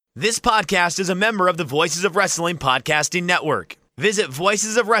This podcast is a member of the Voices of Wrestling Podcasting Network. Visit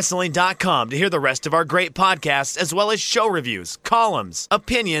voicesofwrestling.com to hear the rest of our great podcasts, as well as show reviews, columns,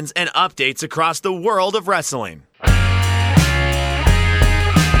 opinions, and updates across the world of wrestling.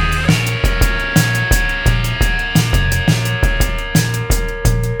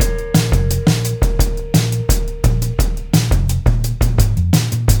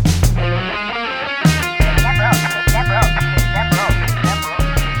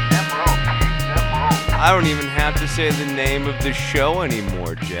 I don't even have to say the name of the show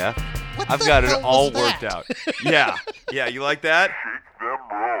anymore, Jeff. I've got it all worked out. Yeah, you like that?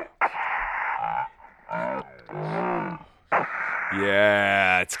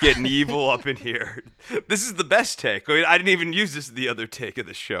 Yeah, it's getting evil up in here. This is the best take. I mean, I didn't even use this the other take of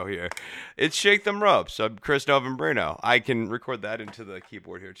the show here. It's Shake Them Ropes. I'm Chris Novembrino. I can record that into the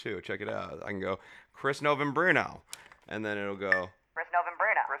keyboard here, too. Check it out. I can go, Chris Novembrino. And then it'll go... Chris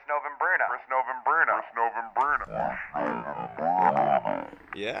Novembrino. Chris Novembrino. Chris Novembrino. Chris Novembrino.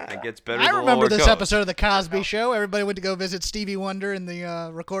 Yeah, it gets better. I remember this episode of The Cosby Show. Everybody went to go visit Stevie Wonder in the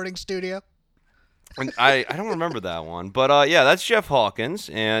recording studio. And I don't remember that one. But, yeah, that's Jeff Hawkins,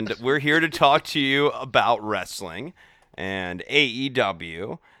 and we're here to talk to you about wrestling and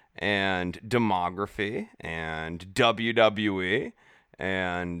AEW and demography and WWE.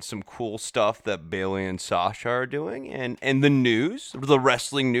 And some cool stuff that Bailey and Sasha are doing, and the news, the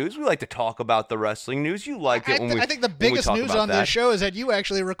wrestling news. We like to talk about the wrestling news. You like it I think the biggest news on this show is that you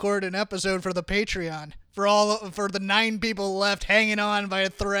actually recorded an episode for the Patreon for the 9 people left hanging on by a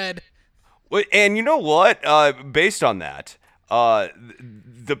thread. And you know what? Based on that,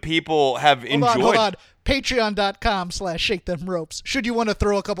 the people have enjoyed. Hold on. Patreon.com/ShakeThemRopes. Should you want to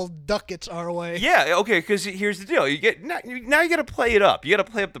throw a couple ducats our way? Yeah, okay, because here's the deal. Now you got to play it up. You got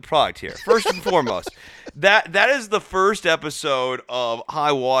to play up the product here. First and foremost, that is the first episode of High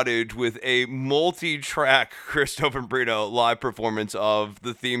Wattage with a multi-track Chris Novembrino live performance of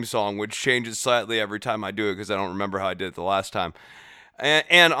the theme song, which changes slightly every time I do it because I don't remember how I did it the last time.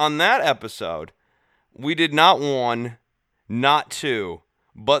 And on that episode, we did not 1, not 2,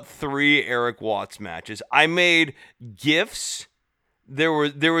 but 3 Eric Watts matches. I made GIFs. There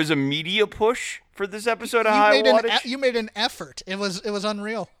was a media push for this episode of High Wattage. You made an effort. It was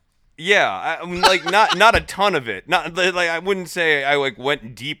unreal. Yeah, I mean, like not a ton of it. Not like I wouldn't say I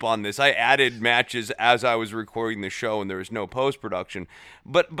went deep on this. I added matches as I was recording the show, and there was no post production.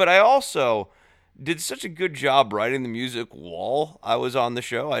 But I also did such a good job writing the music while I was on the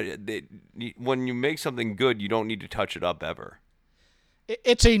show. When you make something good, you don't need to touch it up ever.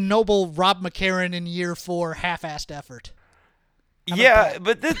 It's a noble Rob McCarran in year 4 half-assed effort. Yeah,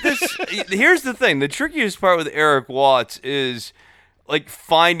 but this here's the thing. The trickiest part with Eric Watts is like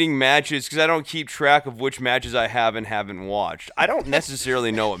finding matches, because I don't keep track of which matches I have and haven't watched. I don't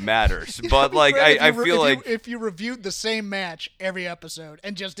necessarily know what matters, but like I feel like if you reviewed the same match every episode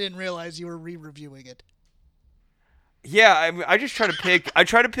and just didn't realize you were re-reviewing it. Yeah, I just try to pick. I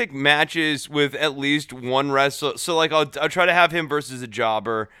try to pick matches with at least one wrestler. So like I'll try to have him versus a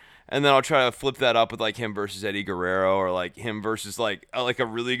jobber, and then I'll try to flip that up with like him versus Eddie Guerrero, or like him versus like a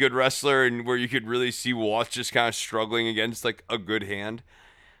really good wrestler, and where you could really see Watts just kind of struggling against like a good hand.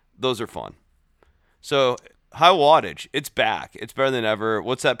 Those are fun. So High Wattage, it's back. It's better than ever.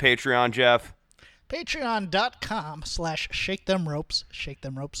 What's that Patreon, Jeff? Patreon.com/ShakeThemRopes. Shake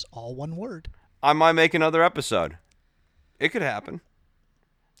Them Ropes, all one word. I might make another episode. It could happen.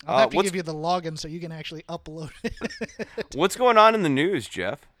 I'll have to give you the login so you can actually upload it. What's going on in the news,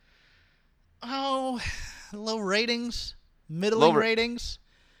 Jeff? Oh, low ratings, middling ratings.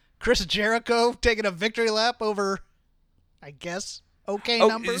 Chris Jericho taking a victory lap over, I guess,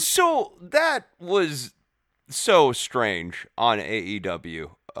 numbers. So that was so strange on AEW.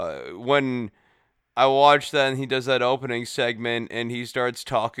 When I watched that and he does that opening segment and he starts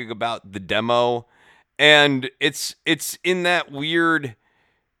talking about the demo. And it's in that weird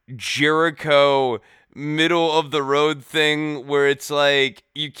Jericho middle of the road thing where it's like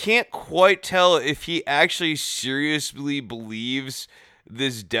you can't quite tell if he actually seriously believes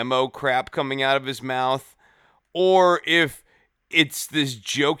this demo crap coming out of his mouth, or if it's this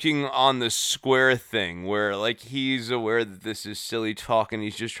joking on the square thing where like he's aware that this is silly talk and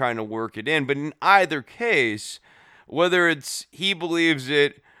he's just trying to work it in. But in either case, whether it's he believes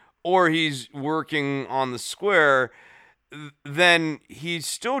it or he's working on the square, then he's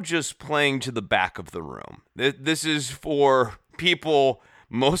still just playing to the back of the room. This is for people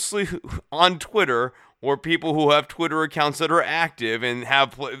mostly on Twitter, or people who have Twitter accounts that are active and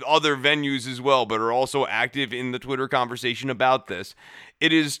have other venues as well, but are also active in the Twitter conversation about this.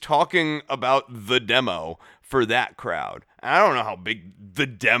 It is talking about the demo for that crowd. And I don't know how big the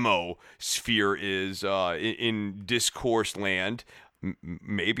demo sphere is in discourse land.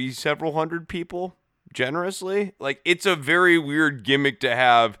 Maybe several hundred people, generously. Like, it's a very weird gimmick to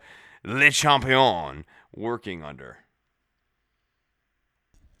have Le Champion working under.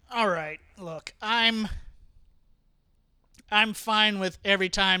 All right, look, I'm fine with every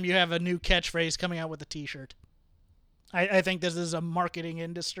time you have a new catchphrase coming out with a T-shirt. I think this is a marketing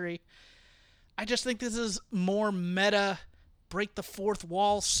industry. I just think this is more meta, break the fourth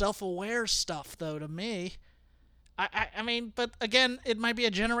wall, self-aware stuff, though, to me. I mean, but again, it might be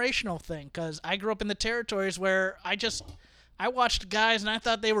a generational thing, because I grew up in the territories where I watched guys and I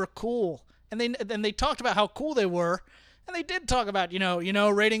thought they were cool. And they talked about how cool they were. And they did talk about,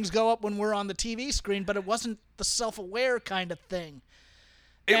 ratings go up when we're on the TV screen, but it wasn't the self-aware kind of thing.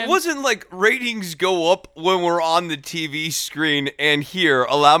 It wasn't like ratings go up when we're on the TV screen, and here,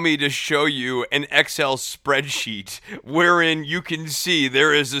 allow me to show you an Excel spreadsheet wherein you can see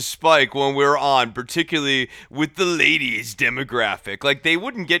there is a spike when we're on, particularly with the ladies demographic. Like, they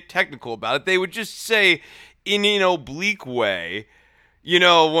wouldn't get technical about it. They would just say, in an oblique way,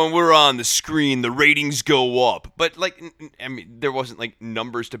 when we're on the screen, the ratings go up. But, there wasn't,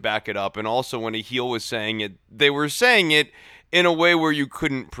 numbers to back it up. And also, when a heel was saying it, they were saying it in a way where you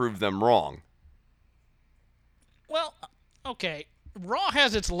couldn't prove them wrong. Well, okay. Raw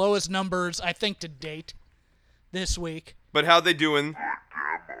has its lowest numbers, I think, to date this week. But how they doing?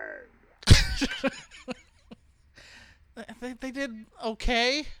 They did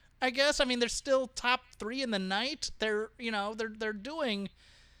okay, I guess. I mean, they're still top 3 in the night. They're doing.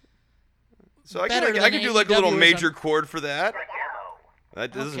 So I could do a little major chord for that.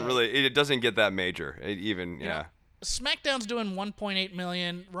 That doesn't it doesn't get that major. Yeah. SmackDown's doing 1.8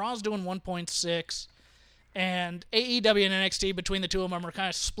 million, Raw's doing 1.6, and AEW and NXT, between the two of them, are kind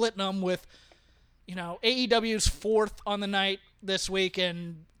of splitting them with, AEW's 4th on the night this week,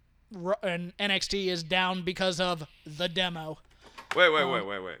 and NXT is down because of the demo. Wait.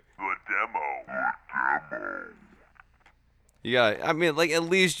 The demo. You gotta, at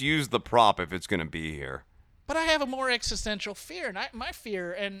least use the prop if it's gonna be here. But I have a more existential fear, and my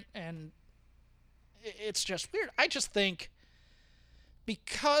fear, and it's just weird. I just think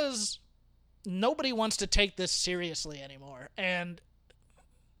because nobody wants to take this seriously anymore, and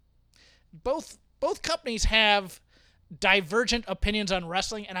both companies have divergent opinions on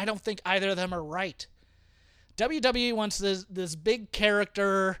wrestling, and I don't think either of them are right. WWE wants this big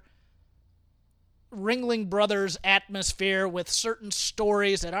character Ringling Brothers atmosphere with certain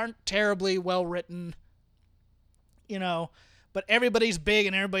stories that aren't terribly well written, but everybody's big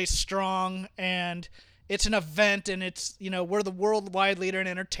and everybody's strong, and it's an event, and it's, we're the worldwide leader in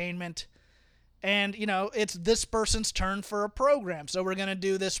entertainment, and, it's this person's turn for a program, so we're going to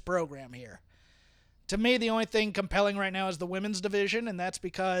do this program here. To me, the only thing compelling right now is the women's division, and that's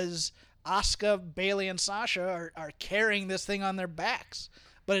because Asuka, Bayley, and Sasha are carrying this thing on their backs,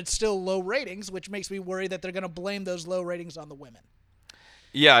 but it's still low ratings, which makes me worry that they're going to blame those low ratings on the women.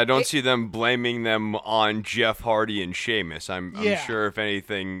 Yeah, I don't see them blaming them on Jeff Hardy and Sheamus. I'm sure, if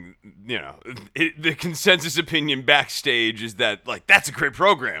anything, the consensus opinion backstage is that, that's a great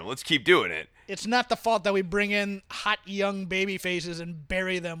program. Let's keep doing it. It's not the fault that we bring in hot young baby faces and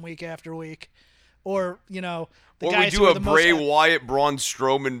bury them week after week. Or, the or guys we do who are a the Bray most... Wyatt, Braun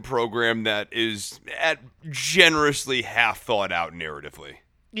Strowman program that is generously half thought out narratively.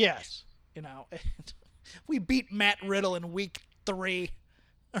 Yes. We beat Matt Riddle in week 3.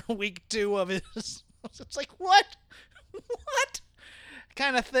 Or week 2 of his. It's like, what? What?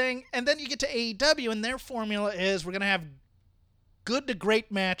 Kind of thing. And then you get to AEW, and their formula is we're going to have good to great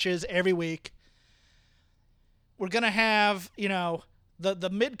matches every week. We're going to have, the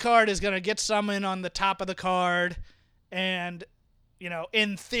mid-card is going to get someone on the top of the card, and,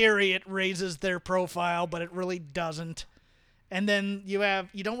 in theory it raises their profile, but it really doesn't. And then you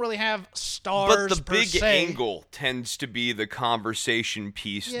don't really have stars. But the per big se. angle tends to be the conversation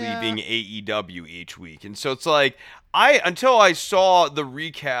piece leaving AEW each week. And so it's like, until I saw the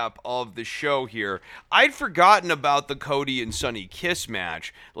recap of the show here, I'd forgotten about the Cody and Sonny Kiss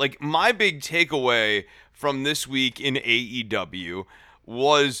match. My big takeaway from this week in AEW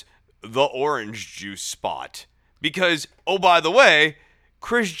was the orange juice spot. Because, oh, by the way,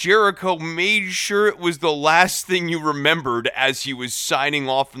 Chris Jericho made sure it was the last thing you remembered as he was signing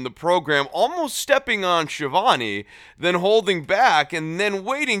off from the program, almost stepping on Shivani, then holding back, and then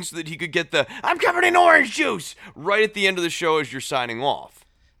waiting so that he could get the "I'm covered in orange juice" right at the end of the show as you're signing off.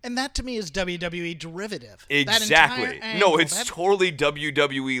 And that, to me, is WWE derivative. Exactly. No, it's totally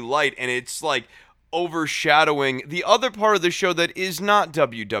WWE light, and it's overshadowing the other part of the show that is not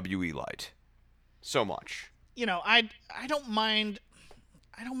WWE light so much. I don't mind.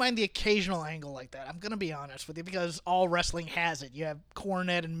 I don't mind the occasional angle like that. I'm gonna be honest with you because all wrestling has it. You have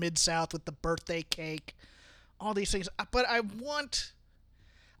Cornette and Mid-South with the birthday cake, all these things. But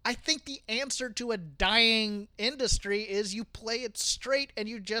I think the answer to a dying industry is you play it straight and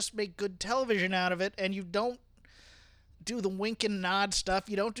you just make good television out of it, and you don't do the wink and nod stuff.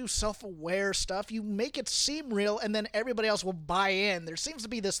 You don't do self-aware stuff. You make it seem real, and then everybody else will buy in. There seems to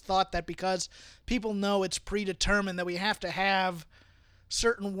be this thought that because people know it's predetermined that we have to have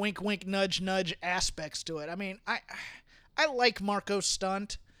certain wink, wink, nudge, nudge aspects to it. I mean, I like Marco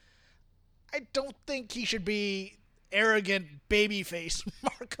Stunt. I don't think he should be arrogant babyface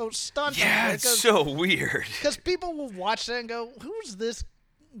Marco Stunt. Yeah, it's so weird. Because people will watch that and go, "Who's this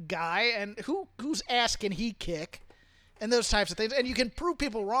guy? And whose ass can he kick?" And those types of things. And you can prove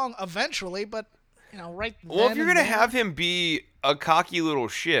people wrong eventually, but right. Well, if you're gonna have him be a cocky little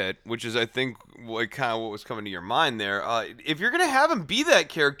shit, which is I think what was coming to your mind there, if you're gonna have him be that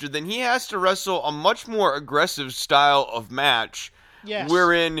character, then he has to wrestle a much more aggressive style of match,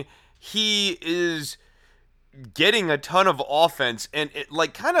 wherein he is getting a ton of offense and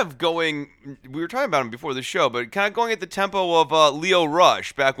kind of going, we were talking about him before the show, but kind of going at the tempo of Leo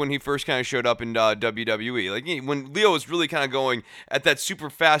Rush back when he first kind of showed up in WWE. Like when Leo was really kind of going at that super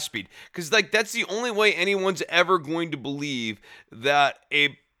fast speed, because that's the only way anyone's ever going to believe that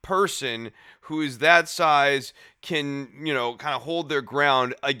a person who is that size can, kind of hold their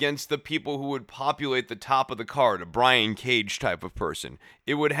ground against the people who would populate the top of the card, a Brian Cage type of person.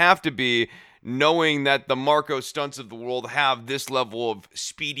 It would have to be knowing that the Marco Stunts of the world have this level of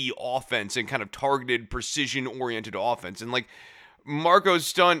speedy offense and kind of targeted, precision-oriented offense. And, Marco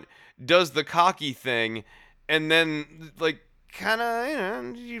Stunt does the cocky thing, and then,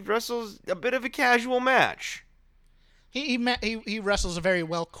 he wrestles a bit of a casual match. He wrestles a very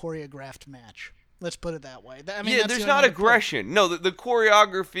well-choreographed match. Let's put it that way. I mean, yeah, there's not aggression. No, the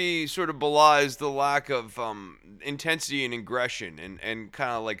choreography sort of belies the lack of intensity and aggression and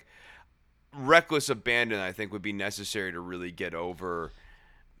kind of reckless abandon, I think, would be necessary to really get over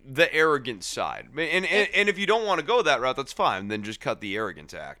the arrogant side. And if you don't want to go that route, that's fine. Then just cut the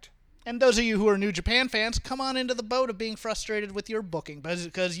arrogance act. And those of you who are New Japan fans, come on into the boat of being frustrated with your booking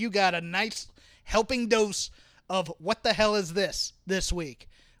because you got a nice helping dose of what the hell is this week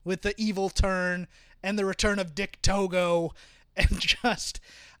with the evil turn and the return of Dick Togo and just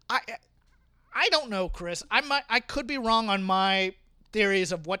I don't know, Chris. I could be wrong on my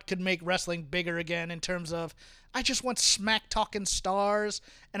theories of what could make wrestling bigger again in terms of I just want smack-talking stars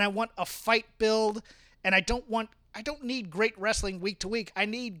and I want a fight build and I don't need great wrestling week to week. I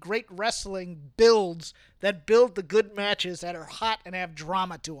need great wrestling builds that build the good matches that are hot and have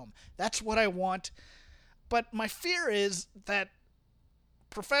drama to them. That's what I want. But my fear is that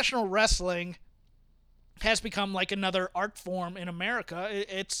professional wrestling has become like another art form in America.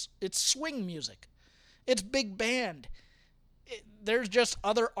 It's swing music. It's big band. There's just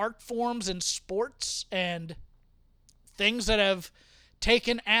other art forms in sports and things that have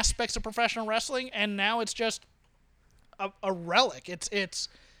taken aspects of professional wrestling, and now it's just a relic. It's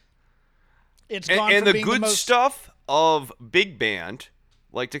gone and from the being good the most stuff of big band.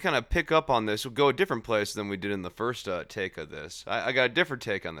 To kind of pick up on this, we'll go a different place than we did in the first take of this. I got a different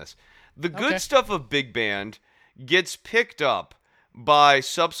take on this. The good stuff of big band gets picked up by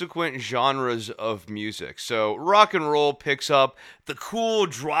subsequent genres of music. So rock and roll picks up the cool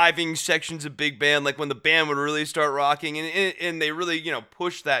driving sections of big band, like when the band would really start rocking and they really,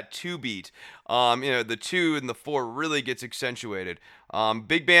 push that 2-beat. The 2 and the 4 really gets accentuated.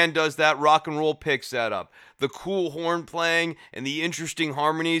 Big band does that. Rock and roll picks that up. The cool horn playing and the interesting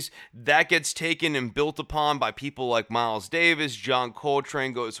harmonies, that gets taken and built upon by people like Miles Davis. John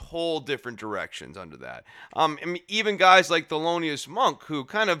Coltrane goes whole different directions under that. Even guys like Thelonious Monk, who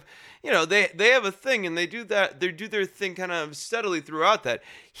kind of, they have a thing and they do their thing kind of steadily throughout that.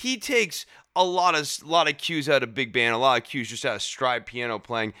 He takes a lot of cues out of big band, a lot of cues just out of stride piano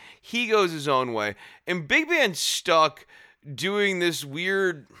playing. He goes his own way. And big band stuck doing this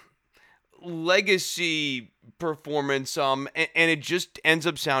weird legacy performance, and it just ends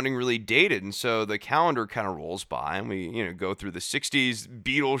up sounding really dated. And so the calendar kind of rolls by, and we, go through the 60s.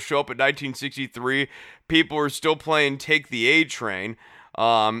 Beatles show up in 1963. People are still playing Take the A Train.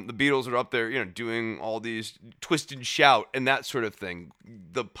 The Beatles are up there, doing all these twist and shout and that sort of thing.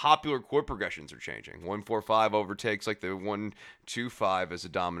 The popular chord progressions are changing. 1-4-5 overtakes like the 1-2-5 as a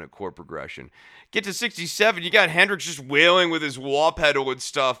dominant chord progression. Get to 67, you got Hendrix just wailing with his wah pedal and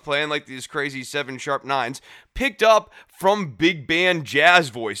stuff, playing like these crazy 7 sharp 9s, picked up from big band jazz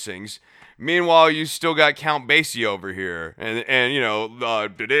voicings. Meanwhile, you still got Count Basie over here, and you know,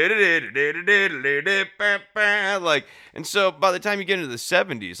 like, and so by the time you get into the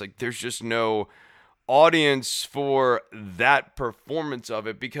 70s, like, there's just no audience for that performance of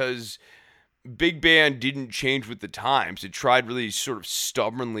it because big band didn't change with the times. It tried really sort of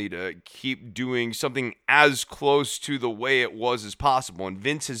stubbornly to keep doing something as close to the way it was as possible, and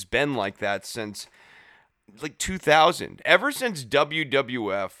Vince has been like that since like 2000. Ever since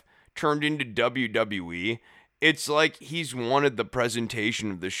WWF turned into WWE, it's like he's wanted the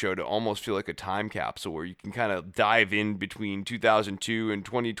presentation of the show to almost feel like a time capsule where you can kind of dive in between 2002 and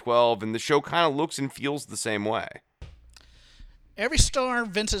 2012, and the show kind of looks and feels the same way. Every star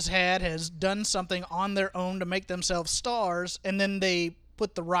Vince has done something on their own to make themselves stars, and then they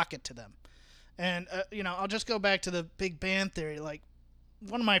put the rocket to them. And, I'll just go back to the big band theory. Like,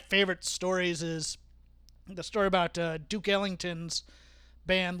 one of my favorite stories is the story about Duke Ellington's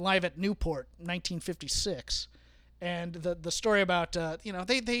band live at Newport, 1956, and the story about they're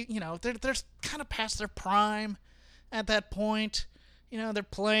kind of past their prime at that point. They're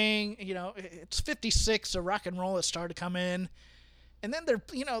playing. It's 56, so rock and roll has started to come in, and then they're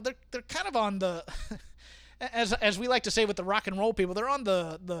kind of on the as we like to say with the rock and roll people, they're on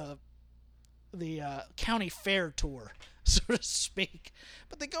the county fair tour, so to speak.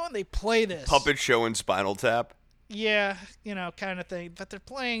 But they go and they play this puppet show in Spinal Tap. Yeah, kind of thing. But they're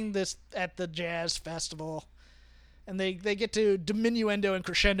playing this at the jazz festival, and they get to diminuendo and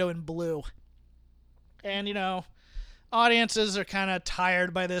crescendo in Blue. And, audiences are kind of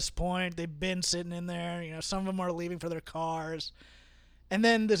tired by this point. They've been sitting in there. Some of them are leaving for their cars. And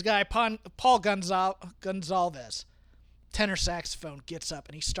then this guy, Paul Gonsalves, tenor saxophone, gets up,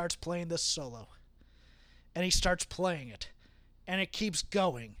 and he starts playing this solo. And he starts playing it. And it keeps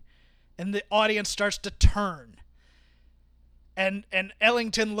going. And the audience starts to turn. And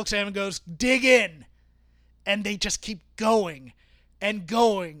Ellington looks at him and goes, "Dig in." And they just keep going and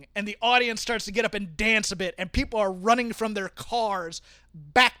going. And the audience starts to get up and dance a bit. And people are running from their cars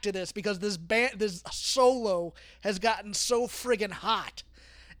back to this because this solo has gotten so friggin' hot.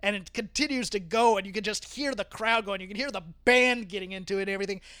 And it continues to go, and you can just hear the crowd going. You can hear the band getting into it and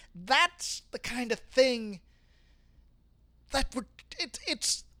everything. That's the kind of thing that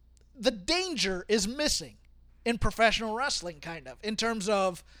it's the danger is missing in professional wrestling, kind of, in terms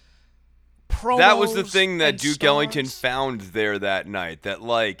of promos. That was the thing that Duke stars. Ellington found there that night, that,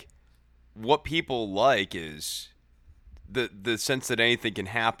 like, what people like is the sense that anything can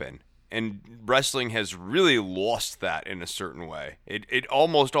happen. And wrestling has really lost that in a certain way. It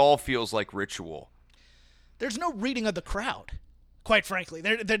almost all feels like ritual. There's no reading of the crowd, quite frankly.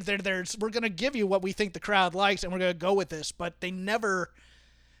 We're going to give you what we think the crowd likes, and we're going to go with this, but they never...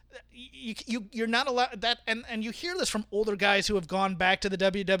 You're not allowed that, and you hear this from older guys who have gone back to the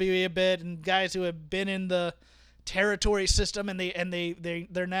WWE a bit, and guys who have been in the territory system, and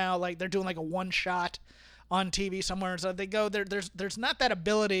they're now like they're doing like a one shot on TV somewhere, and so they go there's not that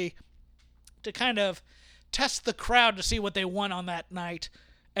ability to kind of test the crowd to see what they want on that night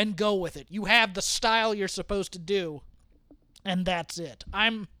and go with it. You have the style you're supposed to do, and that's it.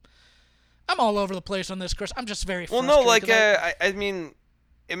 I'm all over the place on this, Chris. I'm just very frustrated. Well, no, like I mean.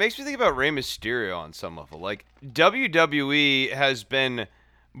 It makes me think about Rey Mysterio on some level. Like, WWE has been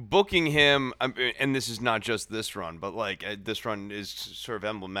booking him, and this is not just this run, but, like, this run is sort of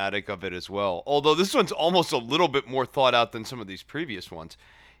emblematic of it as well. Although this one's almost a little bit more thought out than some of these previous ones.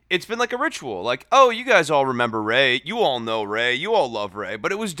 It's been like a ritual. Like, oh, you guys all remember Rey. You all know Rey. You all love Rey.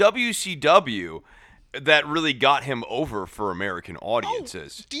 But it was WCW that really got him over for American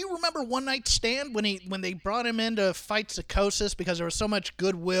audiences. Oh, do you remember One Night Stand when they brought him in to fight Psychosis because there was so much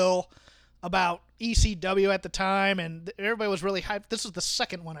goodwill about ECW at the time, and everybody was really hyped? This is the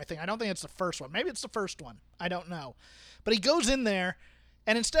second one, I think. I don't think it's the first one. Maybe it's the first one. I don't know. But he goes in there,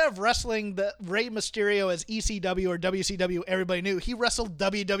 and instead of wrestling the Rey Mysterio as ECW or WCW everybody knew, he wrestled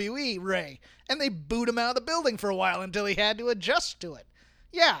WWE Rey, and they booed him out of the building for a while until he had to adjust to it.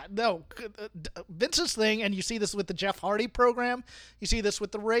 Yeah, no, Vince's thing, and you see this with the Jeff Hardy program, you see this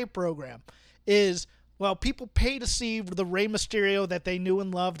with the Rey program, is, well, people pay to see the Rey Mysterio that they knew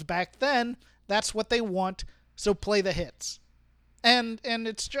and loved back then. That's what they want, so play the hits. And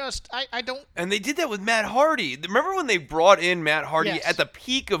it's just, I don't... And they did that with Matt Hardy. Remember when they brought in Matt Hardy Yes. at the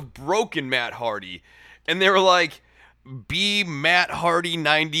peak of broken Matt Hardy, and they were like, be Matt Hardy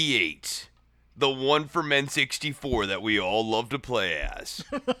 98. The one for Men 64 that we all love to play as.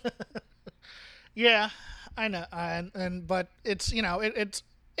 Yeah, I know, but it's it's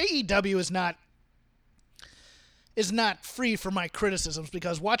AEW is not free from my criticisms,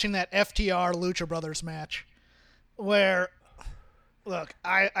 because watching that FTR Lucha Brothers match, where Look,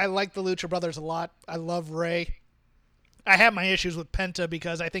 I like the Lucha Brothers a lot. I love Ray. I have my issues with Penta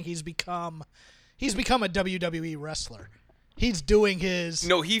because I think he's become a WWE wrestler. He's doing his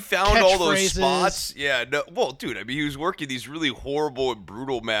No, he found all those catchphrases. spots. Yeah, no, well, dude, I mean, he was working these really horrible and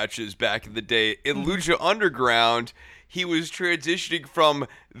brutal matches back in the day. In Lucha Underground, he was transitioning from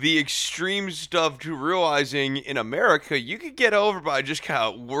the extreme stuff to realizing in America, you could get over by just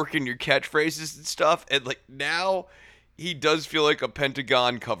kind of working your catchphrases and stuff. And, like, now he does feel like a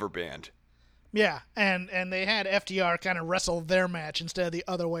Pentagon cover band. Yeah, and they had FTR kind of wrestle their match instead of the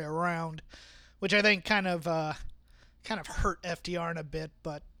other way around, which I think kind of hurt FTR in a bit.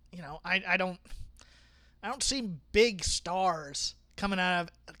 But I don't see big stars coming out of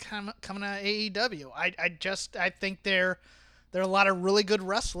AEW. I think there are a lot of really good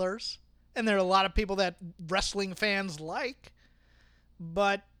wrestlers, and there are a lot of people that wrestling fans like.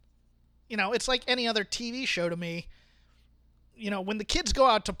 But it's like any other TV show to me. When the kids go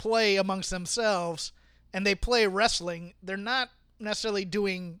out to play amongst themselves and they play wrestling, they're not necessarily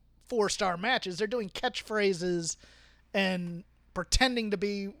doing 4-star matches. They're doing catchphrases and pretending to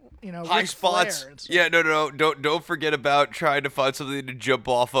be, High Ric spots. Flair. Yeah, no. Don't forget about trying to find something to jump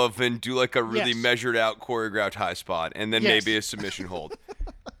off of and do like a really Yes. measured out choreographed high spot, and then Yes. maybe a submission hold.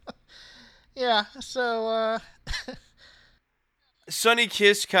 Yeah, so Sonny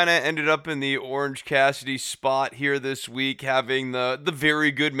Kiss kind of ended up in the Orange Cassidy spot here this week, having the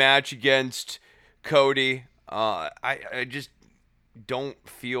very good match against Cody. I just don't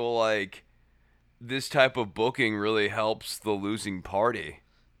feel like this type of booking really helps the losing party.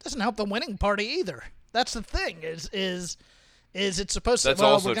 doesn't help the winning party either. That's the thing. Is it's supposed to? That's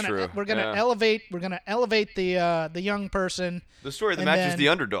Well, also we're gonna true. we're gonna Yeah. elevate. We're gonna elevate the young person. The story of the And match is then- the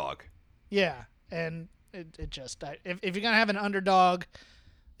underdog. Yeah, and it just if you're gonna have an underdog,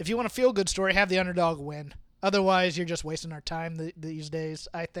 if you want a feel good story, have the underdog win. Otherwise, you're just wasting our time these days.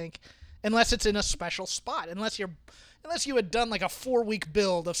 I think, unless it's in a special spot, unless you had done like a 4-week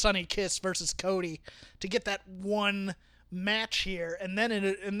build of Sonny Kiss versus Cody to get that one match here, and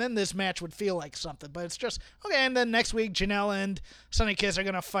then this match would feel like something. But it's just okay. And then next week, Janelle and Sonny Kiss are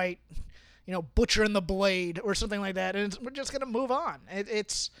gonna fight, Butcher and the Blade or something like that, and we're just gonna move on.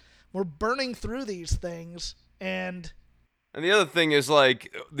 We're burning through these things, and And the other thing is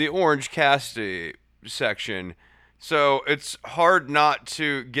like the Orange Cassidy section. So it's hard not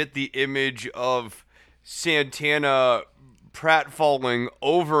to get the image of Santana pratfalling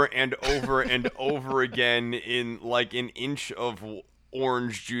over and over and over again in like an inch of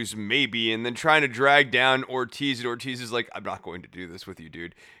orange juice maybe, and then trying to drag down Ortiz, and Ortiz is like, I'm not going to do this with you,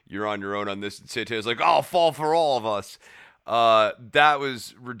 dude. You're on your own on this. And Santana's like, I'll fall for all of us. That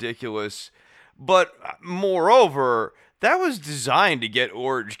was ridiculous. But moreover, that was designed to get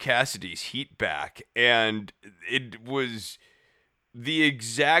Orange Cassidy's heat back, and it was the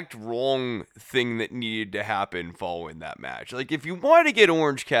exact wrong thing that needed to happen following that match. Like, if you want to get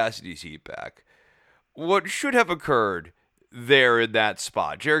Orange Cassidy's heat back, what should have occurred there in that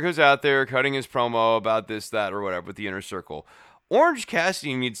spot? Jericho's out there cutting his promo about this, that, or whatever with the Inner Circle. Orange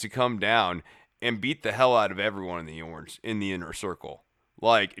Cassidy needs to come down and beat the hell out of everyone in the Inner Circle.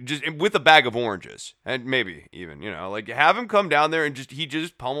 Like, just with a bag of oranges. And maybe even, like, have him come down there and he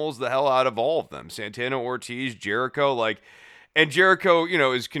just pummels the hell out of all of them. Santana, Ortiz, Jericho, like, and Jericho,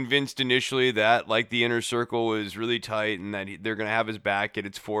 is convinced initially that, like, the Inner Circle is really tight and that they're going to have his back, and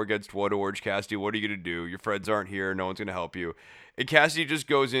it's 4 against 1, Orange Cassidy. What are you going to do? Your friends aren't here. No one's going to help you. And Cassidy just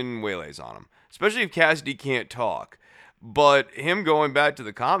goes in and waylays on him, especially if Cassidy can't talk. But him going back to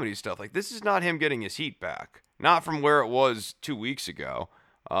the comedy stuff, like, this is not him getting his heat back. Not from where it was 2 weeks ago.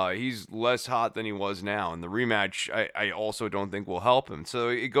 He's less hot than he was now. And the rematch, I also don't think will help him. So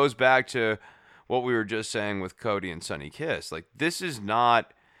it goes back to what we were just saying with Cody and Sonny Kiss. Like, this is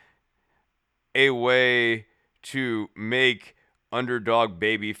not a way to make underdog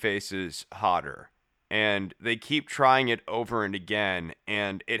baby faces hotter. And they keep trying it over and again,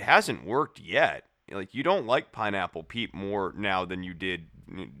 and it hasn't worked yet. Like, you don't like Pineapple Pete more now than you did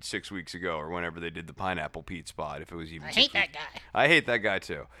 6 weeks ago or whenever they did the Pineapple Pete spot, if it was even I 6 hate that weeks. guy. I hate that guy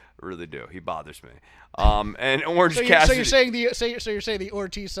too. I really do. He bothers me. And Orange So Cassidy. you're saying the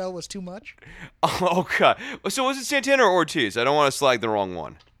Ortiz sell was too much? Oh god. So was it Santana or Ortiz? I don't want to slag the wrong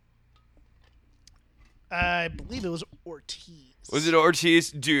one. I believe it was Ortiz. Was it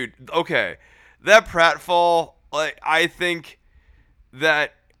Ortiz? Dude, okay. That pratfall, like, I think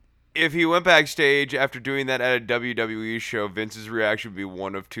that if he went backstage after doing that at a WWE show, Vince's reaction would be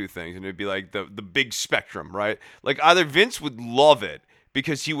one of two things, and it'd be like the big spectrum, right? Like, either Vince would love it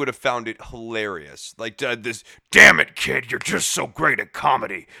because he would have found it hilarious. Like, this, damn it, kid, you're just so great at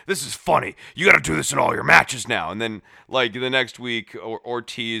comedy. This is funny. You got to do this in all your matches now. And then, like, the next week,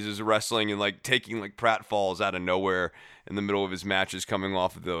 Ortiz is wrestling and, like, taking, like, pratfalls out of nowhere in the middle of his matches coming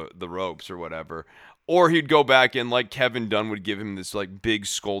off of the ropes or whatever. Or he'd go back and, like, Kevin Dunn would give him this, like, big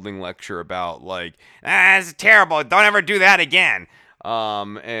scolding lecture about, like, it's terrible. Don't ever do that again.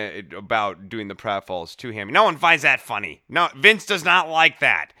 About doing the pratfalls to him. No one finds that funny. No, Vince does not like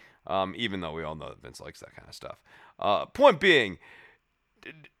that. Even though we all know that Vince likes that kind of stuff. Point being,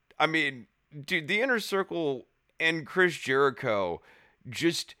 I mean, dude, the Inner Circle and Chris Jericho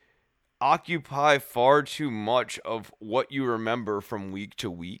just occupy far too much of what you remember from week to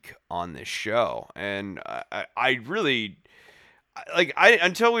week on this show. And I really...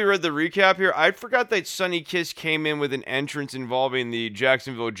 until we read the recap here, I forgot that Sonny Kiss came in with an entrance involving the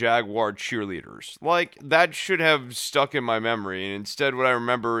Jacksonville Jaguar cheerleaders. Like, that should have stuck in my memory, and instead what I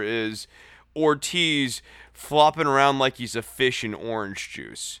remember is Ortiz flopping around like he's a fish in orange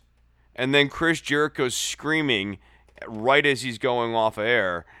juice. And then Chris Jericho screaming right as he's going off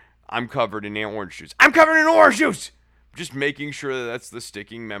air, I'm covered in orange juice. I'm covered in orange juice! Just making sure that that's the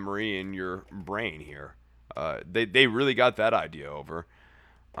sticking memory in your brain here. They really got that idea over.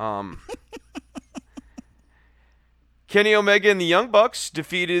 Kenny Omega and the Young Bucks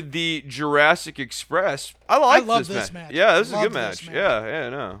defeated the Jurassic Express. I love this match. Yeah, this is a good match. Yeah,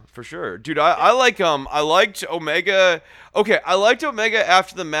 no, for sure. Dude, I liked Omega. Okay, I liked Omega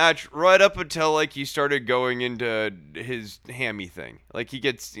after the match right up until, like, he started going into his hammy thing. Like, he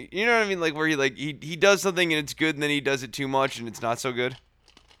gets, you know what I mean? Like, where he does something and it's good, and then he does it too much and it's not so good.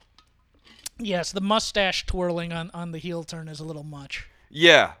 Yes, the mustache twirling on the heel turn is a little much.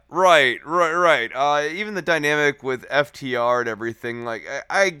 Yeah, right. Even the dynamic with FTR and everything, like,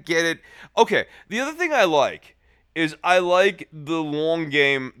 I get it. Okay, the other thing I like is I like the long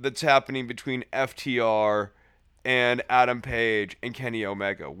game that's happening between FTR and Adam Page and Kenny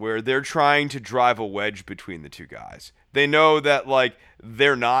Omega, where they're trying to drive a wedge between the two guys. They know that, like,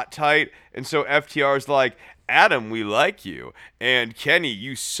 they're not tight, and so FTR's like, Adam, we like you, and Kenny,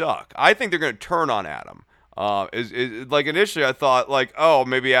 you suck. I think they're going to turn on Adam. Like, initially I thought, like, oh,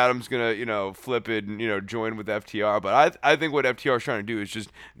 maybe Adam's going to, flip it and, join with FTR, but I think what FTR is trying to do is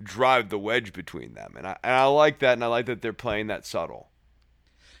just drive the wedge between them, and I like that, and I like that they're playing that subtle.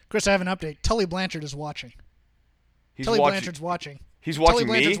 Chris, I have an update. Tully Blanchard is watching. Blanchard's watching. He's watching Tully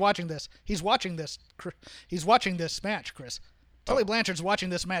Blanchard's me? watching this. He's watching this. He's watching this match, Chris. Tully Blanchard's watching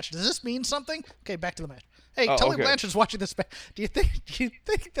this match. Does this mean something? Okay, back to the match. Hey, Tully Blanchard's watching this match. Do you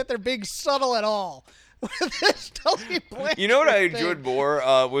think that they're being subtle at all with this Tully Blanchard? You know what I enjoyed more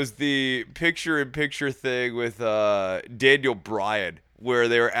was the picture-in-picture thing with Daniel Bryan, where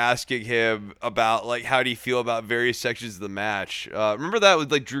they were asking him about, like, how do you feel about various sections of the match. Remember that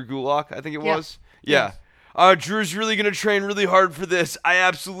with, like, Drew Gulak, I think it was? Yeah. Drew's really going to train really hard for this. I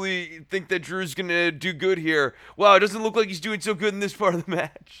absolutely think that Drew's going to do good here. Wow, it doesn't look like he's doing so good in this part of the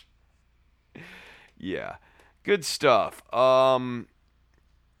match. Yeah, good stuff.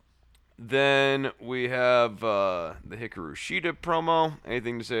 Then we have the Hikaru Shida promo.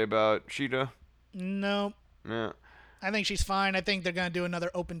 Anything to say about Shida? No. Yeah. I think she's fine. I think they're going to do another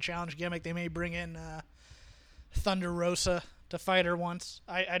open challenge gimmick. They may bring in Thunder Rosa to fight her once.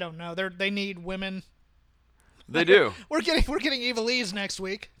 I don't know. They need women. They do. We're getting Evilise next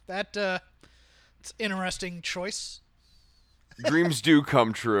week. It's an interesting choice. Dreams do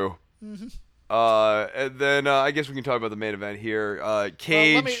come true. Mm-hmm. And then I guess we can talk about the main event here.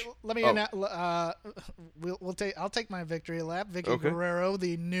 Cage. Well, I'll take my victory lap. Vicky Guerrero,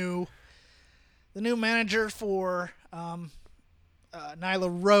 the new manager for Nyla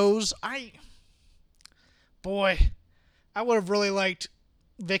Rose. I would have really liked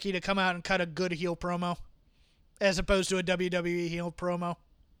Vicky to come out and cut a good heel promo, as opposed to a WWE heel promo.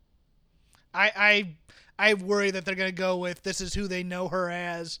 I worry that they're going to go with, this is who they know her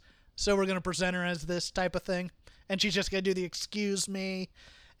as, so we're going to present her as this type of thing. And she's just going to do the excuse me,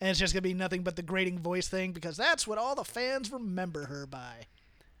 and it's just going to be nothing but the grating voice thing, because that's what all the fans remember her by.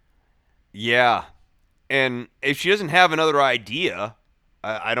 Yeah. And if she doesn't have another idea,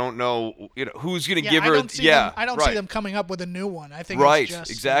 I don't know, who's going to give her. I don't see them coming up with a new one. I think right, it's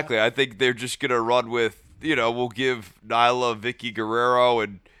just, exactly. I think they're just going to run with, we'll give Nyla Vicky Guerrero,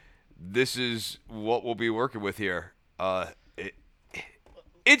 and this is what we'll be working with here.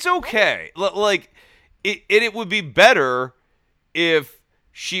 It's okay. Like, it would be better if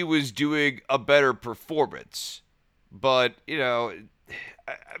she was doing a better performance. But, I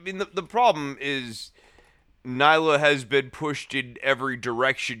mean, the problem is Nyla has been pushed in every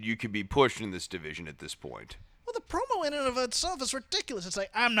direction you can be pushed in this division at this point. Well, the promo show in and of itself is ridiculous. It's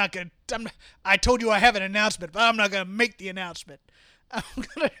like, I told you I have an announcement, but I'm not going to make the announcement. And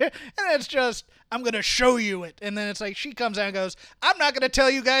it's just, I'm going to show you it. And then it's like, she comes out and goes, I'm not going to tell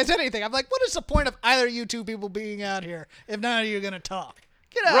you guys anything. I'm like, what is the point of either of you two people being out here if none of you are going to talk?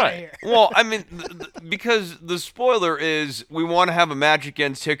 Get out of here. Well, I mean, because the spoiler is we want to have a match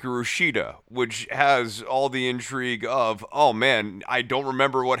against Hikaru Shida, which has all the intrigue of, oh man, I don't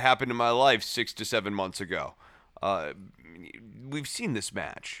remember what happened in my life 6 to 7 months ago. We've seen this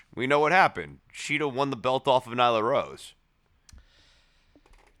match. We know what happened. Shida won the belt off of Nyla Rose.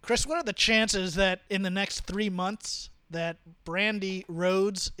 Chris, what are the chances that in the next 3 months that Brandy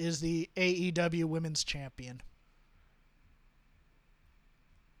Rhodes is the AEW Women's Champion?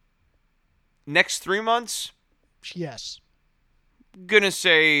 Next 3 months? Yes. Gonna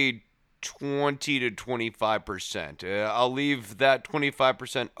say 20 to 25%. I'll leave that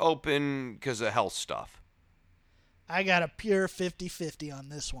 25% open because of health stuff. I got a pure 50-50 on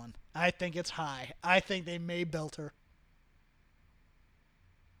this one. I think it's high. I think they may belt her.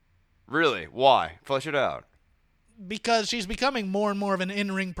 Really? Why? Flesh it out. Because she's becoming more and more of an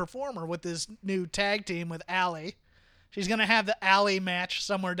in-ring performer with this new tag team with Allie. She's going to have the Allie match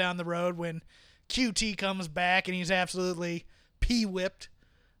somewhere down the road when QT comes back and he's absolutely pee-whipped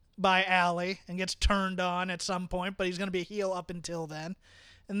by Allie and gets turned on at some point, but he's going to be a heel up until then.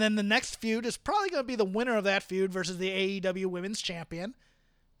 And then the next feud is probably going to be the winner of that feud versus the AEW Women's Champion.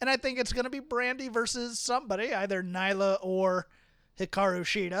 And I think it's going to be Brandy versus somebody, either Nyla or Hikaru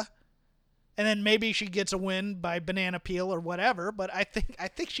Shida. And then maybe she gets a win by banana peel or whatever, but I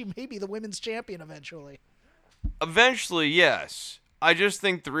think she may be the women's champion eventually. Eventually, yes. I just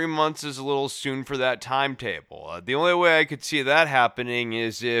think 3 months is a little soon for that timetable. The only way I could see that happening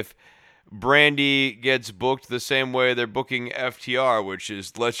is if Brandy gets booked the same way they're booking FTR, which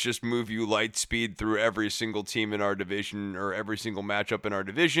is let's just move you light speed through every single team in our division or every single matchup in our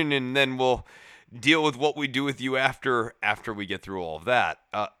division, and then we'll deal with what we do with you after we get through all of that.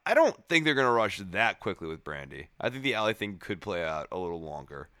 I don't think they're going to rush that quickly with Brandy. I think the Allie thing could play out a little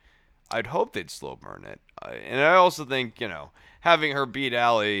longer. I'd hope they'd slow burn it. And I also think, having her beat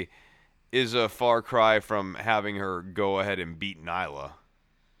Allie is a far cry from having her go ahead and beat Nyla.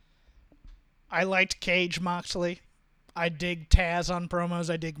 I liked Cage Moxley. I dig Taz on promos.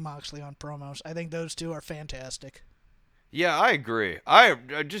 I dig Moxley on promos. I think those two are fantastic. Yeah, I agree.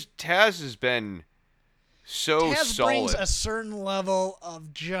 Taz has been so Taz solid. brings a certain level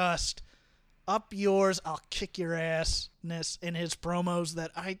of just up yours, I'll kick your assness in his promos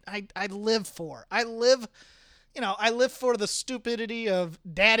that I live for. I live for the stupidity of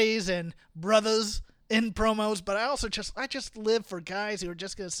daddies and brothers in promos, but I just live for guys who are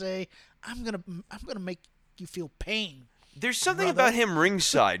just gonna say, I'm gonna make you feel pain. There's something about him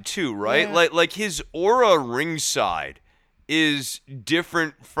ringside too, right? Yeah. Like his aura ringside is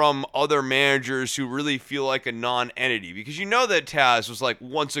different from other managers who really feel like a non-entity, because that Taz was like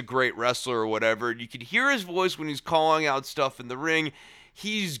once a great wrestler or whatever. You could hear his voice when he's calling out stuff in the ring.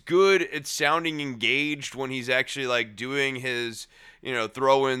 He's good at sounding engaged when he's actually like doing his,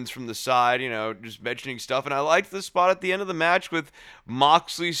 throw-ins from the side, just mentioning stuff. And I liked the spot at the end of the match with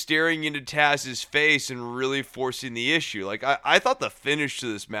Moxley staring into Taz's face and really forcing the issue. Like I thought the finish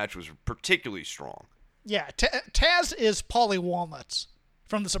to this match was particularly strong. Yeah, Taz is Paulie Walnuts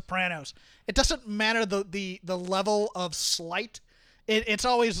from The Sopranos. It doesn't matter the level of slight. It's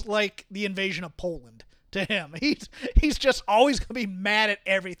always like the invasion of Poland to him. He's just always going to be mad at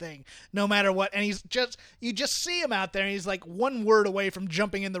everything, no matter what. And you just see him out there, and he's like one word away from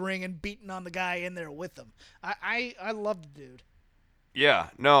jumping in the ring and beating on the guy in there with him. I love the dude. Yeah,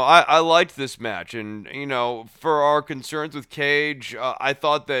 no, I liked this match, and, for our concerns with Cage, I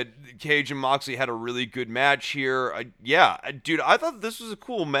thought that Cage and Moxley had a really good match here. Dude, I thought this was a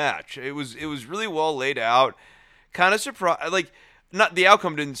cool match. It was really well laid out. Kind of surprised, not the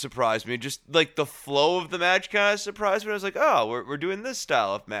outcome didn't surprise me, just, the flow of the match kind of surprised me. I was like, oh, we're doing this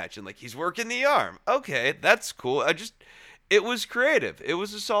style of match, and, he's working the arm. Okay, that's cool. It was creative. It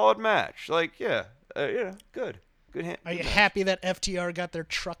was a solid match. Good. Good hand. Are you happy that FTR got their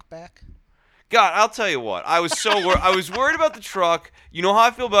truck back? God, I'll tell you what. I was so I was worried about the truck. You know how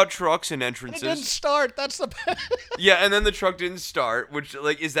I feel about trucks and entrances. And it didn't start. That's the Yeah, and then the truck didn't start, which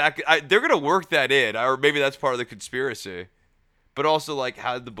is that they're going to work that in, or maybe that's part of the conspiracy. But also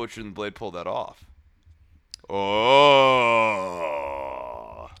how did the Butcher and the Blade pull that off? Oh.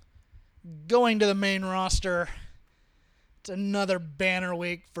 Going to the main roster. It's another banner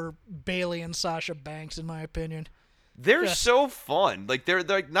week for Bayley and Sasha Banks, in my opinion. They're so fun. They're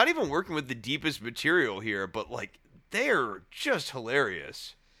not even working with the deepest material here, but they're just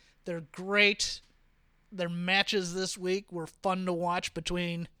hilarious. They're great. their matches this week were fun to watch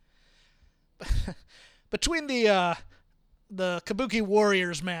between the Kabuki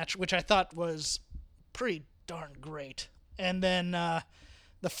Warriors match, which I thought was pretty darn great, and then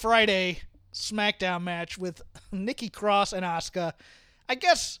the Friday SmackDown match with Nikki Cross and Asuka. I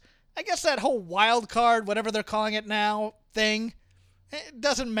guess that whole wild card, whatever they're calling it now, thing, it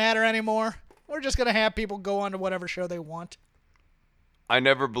doesn't matter anymore. We're just going to have people go on to whatever show they want. I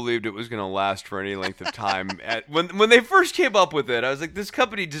never believed it was going to last for any length of time. When they first came up with it, I was like, this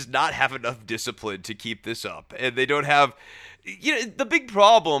company does not have enough discipline to keep this up. And they don't have... the big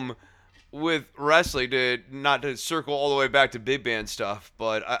problem with wrestling, not to circle all the way back to big band stuff,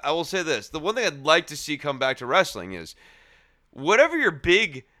 but I will say this. The one thing I'd like to see come back to wrestling is whatever your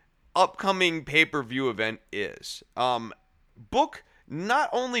big upcoming pay-per-view event is, book not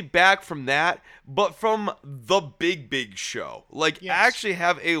only back from that, but from the big show. Like, yes. Actually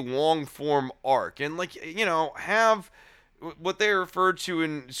have a long-form arc. And, have what they refer to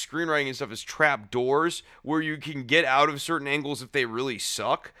in screenwriting and stuff as trap doors, where you can get out of certain angles if they really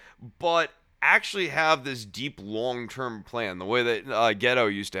suck, but actually have this deep long-term plan, the way that Ghetto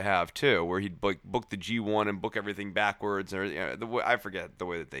used to have, too, where he'd book the G1 and book everything backwards. I forget the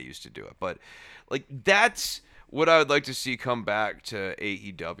way that they used to do it, but, that's what I would like to see come back to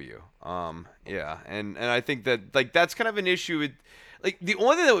AEW. And I think that that's kind of an issue with the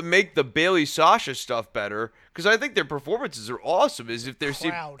only thing that would make the Bailey Sasha stuff better, because I think their performances are awesome, is if they're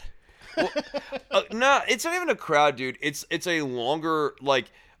crowd. No, it's not even a crowd, dude. It's a longer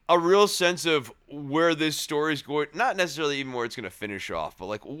a real sense of where this story is going. Not necessarily even where it's going to finish off,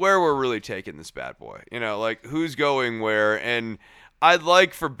 but where we're really taking this bad boy. Who's going where. And I'd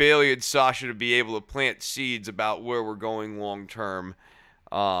like for Bailey and Sasha to be able to plant seeds about where we're going long term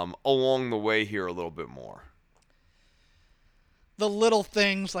along the way here a little bit more. The little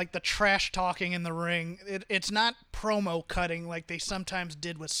things like the trash talking in the ring, it's not promo cutting like they sometimes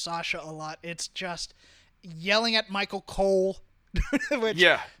did with Sasha a lot. It's just yelling at Michael Cole. Which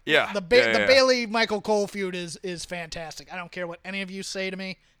the Bailey Michael Cole feud is fantastic. I don't care what any of you say to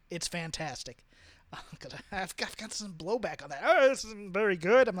me. It's fantastic. I've got some blowback on that. Oh, this isn't very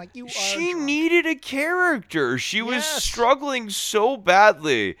good. I'm like, She needed a character. She was struggling so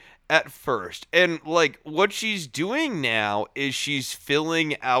badly at first. And what she's doing now is she's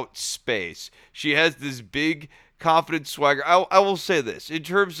filling out space. She has this big confident swagger. I will say this, in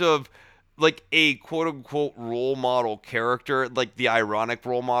terms of a quote-unquote role model character, the ironic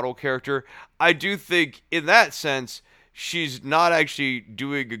role model character, I do think in that sense she's not actually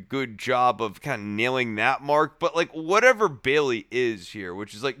doing a good job of kind of nailing that mark. But whatever Bailey is here,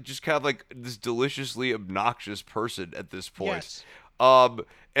 which is just kind of this deliciously obnoxious person at this point. Yes.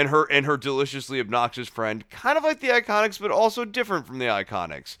 And her deliciously obnoxious friend, kind of like the Iconics, but also different from the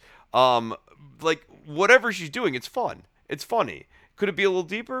Iconics. Whatever she's doing, it's fun. It's funny. Could it be a little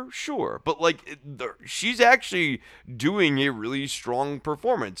deeper? Sure. But she's actually doing a really strong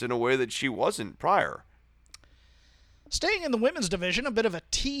performance in a way that she wasn't prior. Staying in the women's division, a bit of a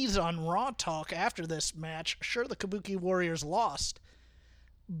tease on Raw talk after this match. Sure, the Kabuki Warriors lost,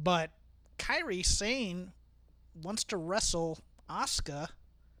 but Kairi Sane wants to wrestle Asuka,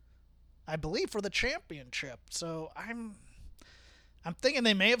 I believe, for the championship. So I'm thinking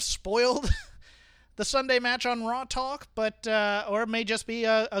they may have spoiled the Sunday match on Raw talk, but or it may just be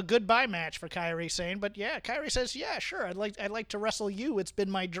a goodbye match for Kairi Sane. But yeah, Kairi says, yeah, sure, I'd like to wrestle you. It's been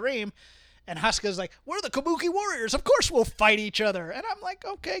my dream. And Asuka's like, we're the Kabuki Warriors. Of course we'll fight each other. And I'm like,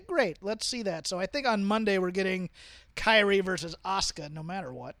 okay, great. Let's see that. So I think on Monday we're getting Kairi versus Asuka no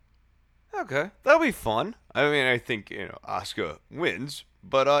matter what. Okay, that'll be fun. I mean, I think, Asuka wins.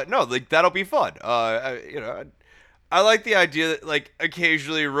 But, no, that'll be fun. I like the idea that,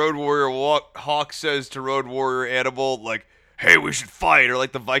 occasionally Road Warrior Hawk says to Road Warrior Animal, hey, we should fight. Or,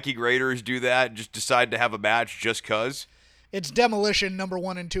 the Viking Raiders do that and just decide to have a match just because. It's Demolition number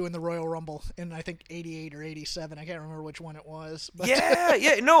 1 and 2 in the Royal Rumble in, I think, 88 or 87. I can't remember which one it was. But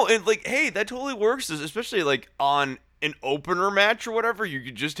yeah, no, and, hey, that totally works, especially, on an opener match or whatever. You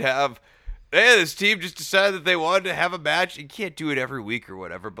could just have, hey, this team just decided that they wanted to have a match. You can't do it every week or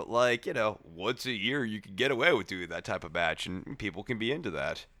whatever, but, once a year you can get away with doing that type of match, and people can be into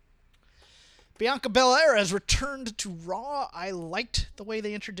that. Bianca Belair has returned to Raw. I liked the way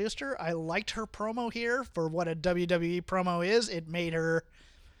they introduced her. I liked her promo here for what a WWE promo is. It made her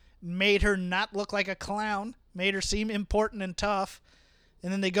not look like a clown, made her seem important and tough.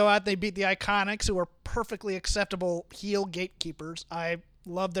 And then they go out, they beat the Iconics, who are perfectly acceptable heel gatekeepers. I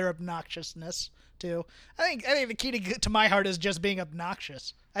love their obnoxiousness too. I think the key to my heart is just being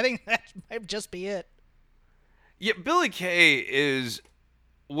obnoxious. I think that might just be it. Yeah, Billie Kay is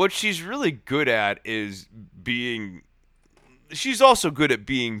what she's really good at is being. She's also good at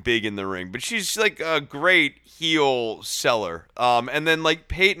being big in the ring, but she's like a great heel seller. And then like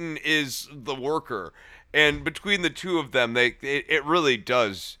Peyton is the worker, and between the two of them, it really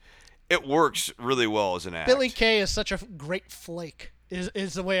does. It works really well as an act. Billie Kay is such a great flake.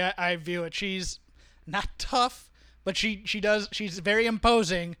 Is the way I view it. She's not tough, but she's very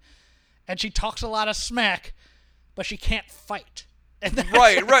imposing, and she talks a lot of smack, but she can't fight.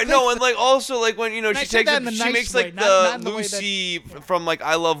 Right. No, and like also like when she makes like the not Lucy from like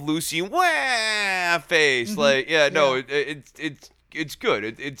I Love Lucy wah face. Mm-hmm. It's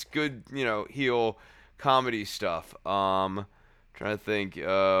good. It's good. Heel comedy stuff. Trying to think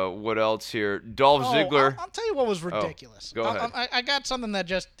what else here. Dolph Ziggler. I'll tell you what was ridiculous. Go ahead. I got something that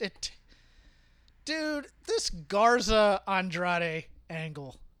dude, this Garza Andrade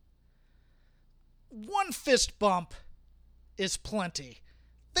angle. One fist bump is plenty.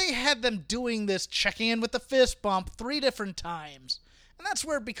 They had them doing this, checking in with the fist bump 3 different times. And that's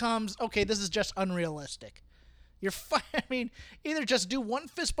where it becomes, okay, this is just unrealistic. Either just do one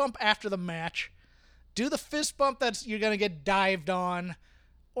fist bump after the match, do the fist bump you're going to get dived on,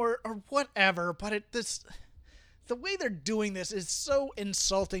 or whatever, but the way they're doing this is so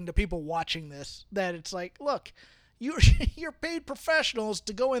insulting to people watching this that it's like, look, you're paid professionals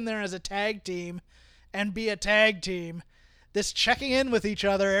to go in there as a tag team and be a tag team. This checking in with each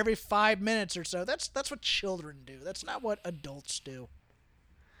other every 5 minutes or so, that's what children do. That's not what adults do.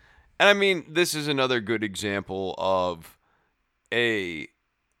 And I mean, this is another good example of a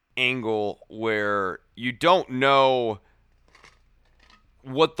angle where you don't know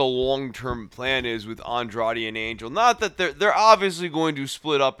what the long-term plan is with Andrade and Angel. Not that they're obviously going to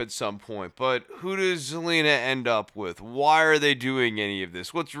split up at some point, but who does Zelina end up with? Why are they doing any of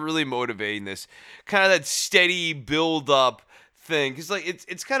this? What's really motivating this? Kind of that steady build-up thing. Because like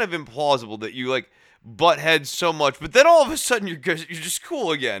it's kind of implausible that you like butt heads so much, but then all of a sudden you're just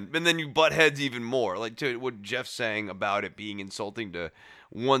cool again, and then you butt heads even more. Like to what Jeff's saying about it being insulting to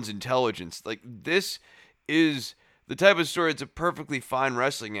one's intelligence. Like this is the type of story. It's a perfectly fine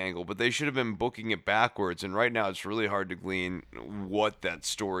wrestling angle, but they should have been booking it backwards, and right now it's really hard to glean what that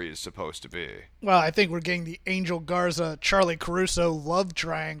story is supposed to be. Well, I think we're getting the Angel Garza Charlie Caruso love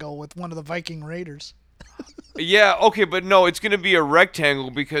triangle with one of the Viking Raiders. Yeah, okay, but no, it's going to be a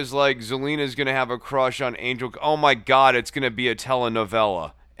rectangle because like Zelina's going to have a crush on Angel. Oh my God, it's going to be a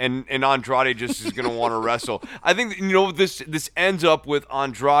telenovela. And Andrade just is going to want to wrestle. I think this ends up with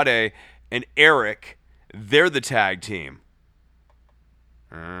Andrade and Eric. They're the tag team.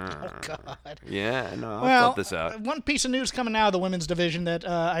 Oh, God. Yeah, no, I'll thought this out. One piece of news coming out of the women's division that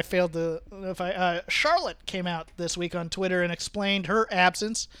I failed to... Charlotte came out this week on Twitter and explained her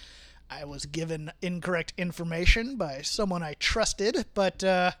absence. I was given incorrect information by someone I trusted, but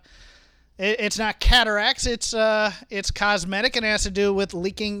it's not cataracts. It's cosmetic and it has to do with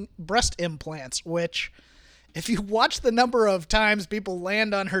leaking breast implants, which... if you watch the number of times people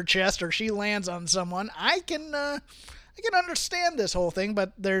land on her chest or she lands on someone, I can understand this whole thing,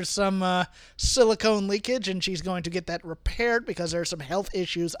 but there's some silicone leakage, and she's going to get that repaired because there are some health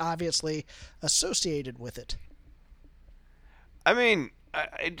issues obviously associated with it. I mean,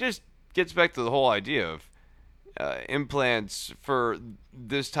 it just gets back to the whole idea of implants for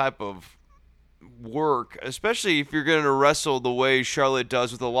this type of work, especially if you're going to wrestle the way Charlotte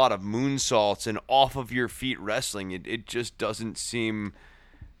does with a lot of moonsaults and off of your feet wrestling. It just doesn't seem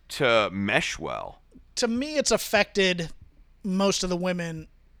to mesh well. To me, it's affected most of the women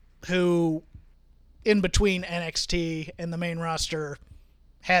who, in between NXT and the main roster,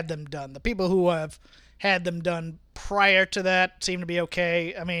 had them done. The people who have had them done prior to that seem to be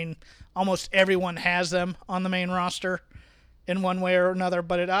okay. I mean, almost everyone has them on the main roster in one way or another,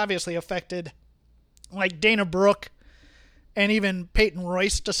 but it obviously affected like Dana Brooke and even Peyton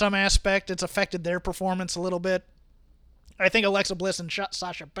Royce to some aspect. It's affected their performance a little bit. I think Alexa Bliss and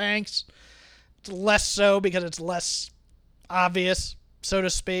Sasha Banks, it's less so because it's less obvious, so to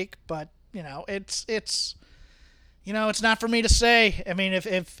speak, but it's not for me to say. I mean, if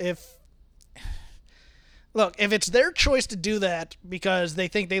it's their choice to do that because they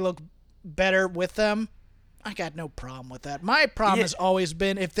think they look better with them, I got no problem with that. My problem has always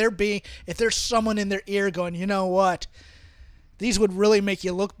been if there's someone in their ear going, you know what, these would really make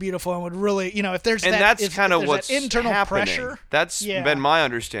you look beautiful and would really, if there's and that, that's kind of what's that internal happening. Pressure. That's been my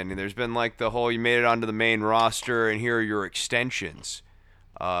understanding. There's been like the whole you made it onto the main roster and here are your extensions.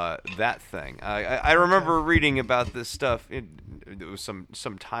 That thing. I remember reading about this stuff. It was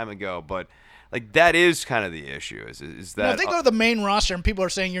some time ago, but like that is kind of the issue. Is that if they go to the main roster and people are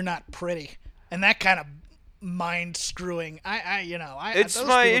saying you're not pretty, and that kind of mind screwing. It's those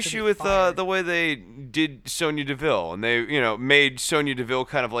my people should issue be with fired. the way they did Sonya Deville, and they made Sonya Deville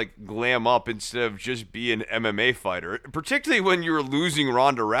kind of like glam up instead of just be an MMA fighter. Particularly when you're losing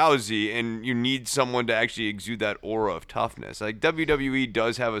Ronda Rousey and you need someone to actually exude that aura of toughness. Like WWE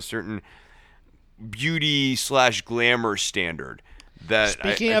does have a certain beauty/glamour standard. That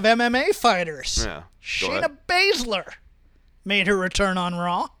Speaking of MMA fighters, yeah, go Shayna ahead. Baszler made her return on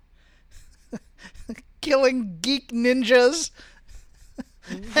Raw, killing geek ninjas.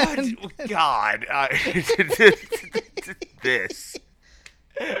 What? God, this,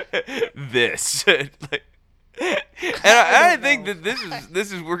 like, and I think that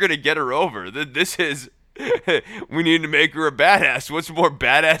this is we're gonna get her over. That this is we need to make her a badass. What's more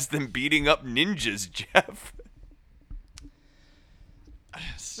badass than beating up ninjas, Jeff?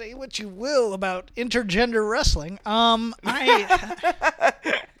 Say what you will about intergender wrestling. I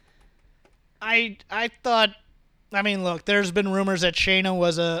thought. I mean, look, there's been rumors that Shayna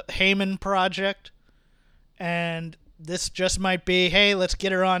was a Heyman project, and this just might be, hey, let's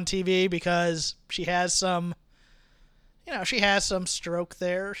get her on TV because she has some, she has some stroke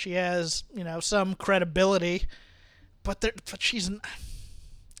there. She has, some credibility, but she's.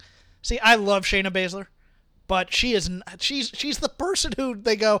 See, I love Shayna Baszler, but she's the person who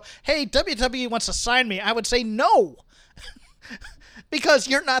they go, hey, WWE wants to sign me. I would say no, because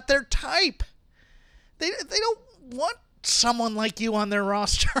you're not their type. They don't want someone like you on their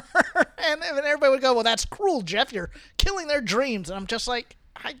roster. and everybody would go, well, that's cruel, Jeff. You're killing their dreams. And I'm just like,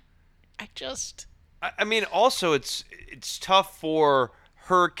 I mean, also it's tough for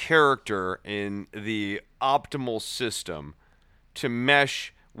her character in the optimal system to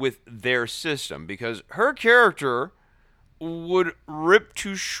mesh with their system, because her character would rip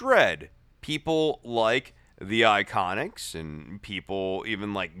to shred people like the Iconics and people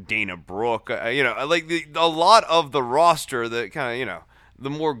even like Dana Brooke, like a lot of the roster that kind of, the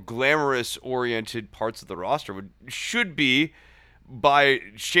more glamorous oriented parts of the roster should be by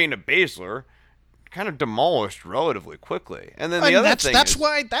Shayna Baszler kind of demolished relatively quickly. And then the other thing that's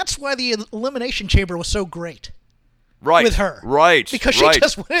why the Elimination Chamber was so great. Right. With her. Right. Because she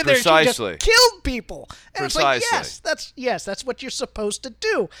just went in there and she just killed people. And Precisely. it's like, that's what you're supposed to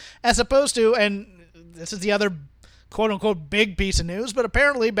do. As opposed to, and this is the other quote-unquote big piece of news, but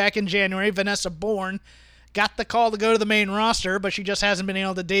apparently back in January, Vanessa Bourne got the call to go to the main roster, but she just hasn't been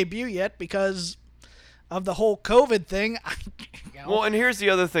able to debut yet because of the whole COVID thing. Well, and here's the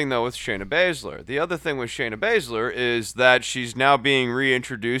other thing, though, with Shayna Baszler. The other thing with Shayna Baszler is that she's now being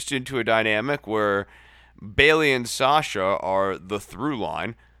reintroduced into a dynamic where Bayley and Sasha are the through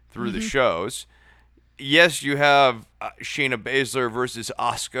line through the shows. Yes, you have Shayna Baszler versus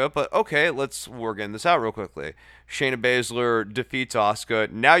Asuka, but okay, we're getting this out real quickly. Shayna Baszler defeats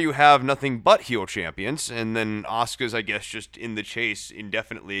Asuka. Now you have nothing but heel champions, and then Asuka's, I guess, just in the chase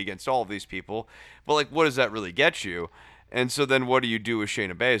indefinitely against all of these people. But, like, what does that really get you? And so then what do you do with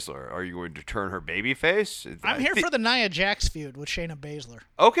Shayna Baszler? Are you going to turn her babyface? I'm here for the Nia Jax feud with Shayna Baszler.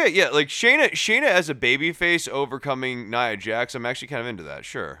 Okay, yeah, like Shayna as a babyface overcoming Nia Jax, I'm actually kind of into that,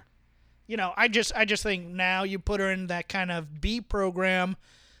 sure. I just think now you put her in that kind of B program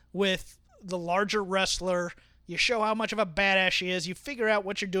with the larger wrestler. You show how much of a badass she is. You figure out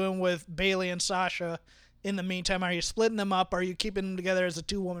what you're doing with Bayley and Sasha in the meantime. Are you splitting them up? Are you keeping them together as a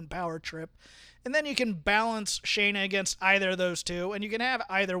two-woman power trip? And then you can balance Shayna against either of those two, and you can have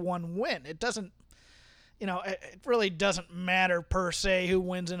either one win. It doesn't, it really doesn't matter per se who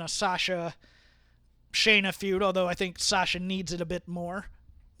wins in a Sasha-Shayna feud, although I think Sasha needs it a bit more.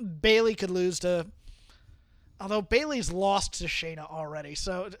 Bayley could lose to, although Bayley's lost to Shayna already.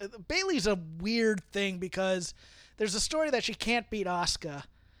 So Bayley's a weird thing because there's a story that she can't beat Asuka.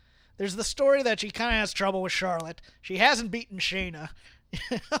 There's the story that she kind of has trouble with Charlotte. She hasn't beaten Shayna.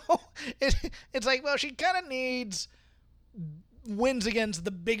 It's like, well, she kind of needs wins against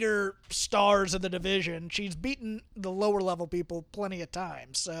the bigger stars of the division. She's beaten the lower level people plenty of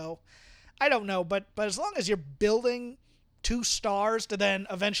times. So I don't know, but as long as you're building two stars to then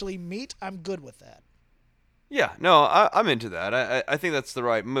eventually meet, I'm good with that. Yeah, no, I'm into that. I think that's the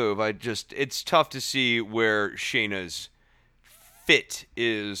right move. It's tough to see where Shayna's fit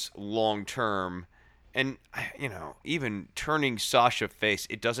is long term. And, even turning Sasha face,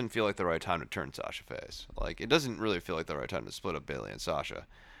 it doesn't feel like the right time to turn Sasha face. Like, it doesn't really feel like the right time to split up Bayley and Sasha.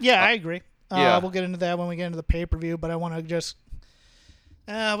 Yeah, I agree. Yeah. We'll get into that when we get into the pay-per-view, but I want to just...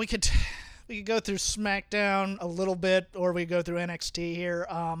 we could go through SmackDown a little bit, or we could go through NXT here.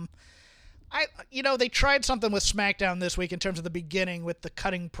 They tried something with SmackDown this week in terms of the beginning with the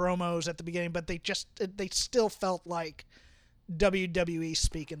cutting promos at the beginning, but they still felt like WWE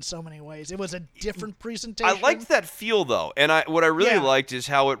speak in so many ways. It was a different presentation. I liked that feel, though. And what I really liked is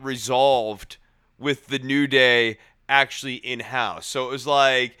how it resolved with the New Day actually in-house. So it was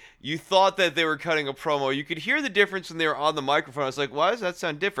like, you thought that they were cutting a promo. You could hear the difference when they were on the microphone. I was like, why does that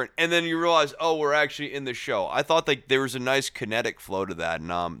sound different? And then you realize, oh, we're actually in the show. I thought like there was a nice kinetic flow to that,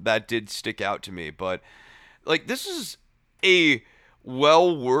 and that did stick out to me. But like, this is a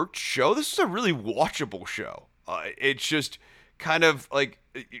well-worked show. This is a really watchable show. It's just kind of like,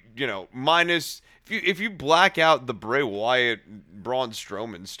 minus if you black out the Bray Wyatt, Braun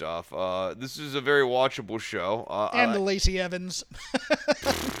Strowman stuff, this is a very watchable show. And the Lacey Evans.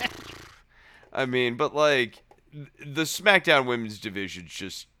 I mean, but like the SmackDown Women's Division,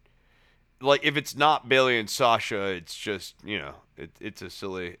 just like if it's not Bayley and Sasha, it's just it's a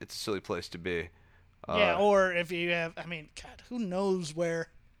silly place to be. Yeah, or if you have, God, who knows where?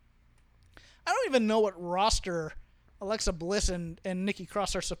 I don't even know what roster Alexa Bliss and Nikki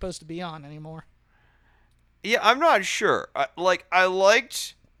Cross are supposed to be on anymore. Yeah, I'm not sure. I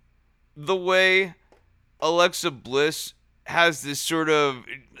liked the way Alexa Bliss has this sort of,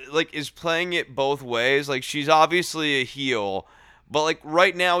 like, is playing it both ways. Like, she's obviously a heel, but, like,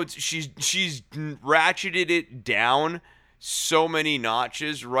 right now she's ratcheted it down so many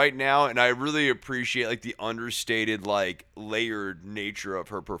notches right now, and I really appreciate, like, the understated, like, layered nature of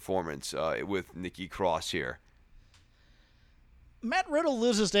her performance with Nikki Cross here. Matt Riddle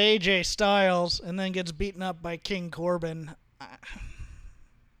loses to AJ Styles and then gets beaten up by King Corbin.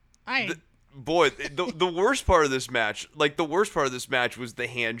 The worst part of this match, was the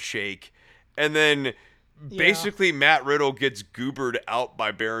handshake, and then basically Matt Riddle gets goobered out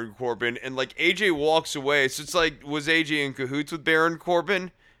by Baron Corbin, and like AJ walks away. So it's like, was AJ in cahoots with Baron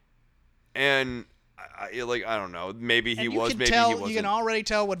Corbin? And I don't know. Maybe he was. Maybe he wasn't. You can already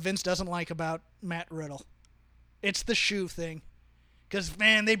tell what Vince doesn't like about Matt Riddle. It's the shoe thing. Because,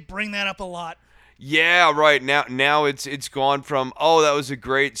 man, they bring that up a lot. Yeah, right. Now it's gone from, oh, that was a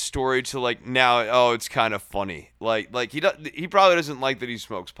great story, to like, now, oh, it's kind of funny. Like he probably doesn't like that he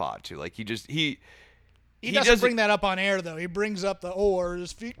smokes pot too. Like he doesn't bring that up on air though. He brings up are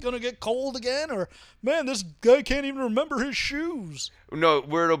his feet gonna get cold again, or man, this guy can't even remember his shoes. No,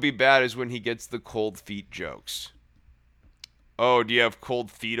 where it'll be bad is when he gets the cold feet jokes. Oh, do you have cold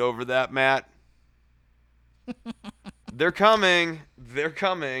feet over that, Matt? They're coming.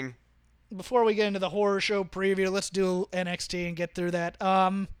 Before we get into the horror show preview, let's do NXT and get through that.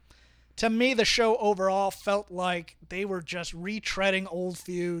 To me, the show overall felt like they were just retreading old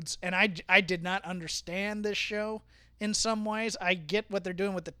feuds, and I did not understand this show in some ways. I get what they're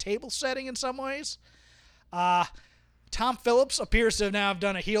doing with the table setting in some ways. Tom Phillips appears to now have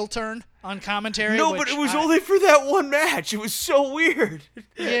done a heel turn on commentary. No, but it was only for that one match. It was so weird.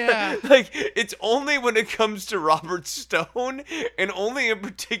 Yeah. Like, it's only when it comes to Robert Stone, and only in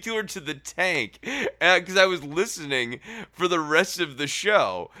particular to the Tank. Because I was listening for the rest of the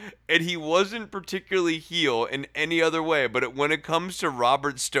show, and he wasn't particularly heel in any other way. But when it comes to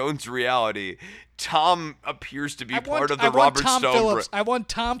Robert Stone's reality, Tom appears to be part of the Robert Stone brand. I want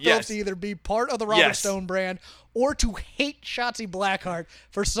Tom Phillips to either be part of the Robert Stone brand or to hate Shotzi Blackheart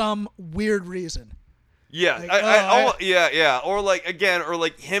for some weird reason. Yeah, or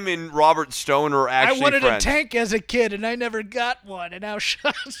like him and Robert Stone are actually I wanted friends. a tank as a kid and I never got one, and now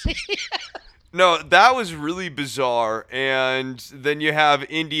Shotzi. No, that was really bizarre. And then you have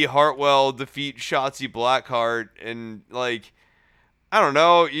Indy Hartwell defeat Shotzi Blackheart, and like, I don't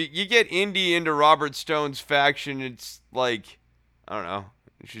know, you get Indy into Robert Stone's faction, it's like, I don't know,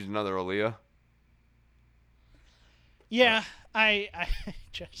 she's another Aaliyah. Yeah, I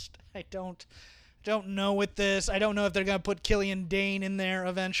don't know with this. I don't know if they're going to put Killian Dane in there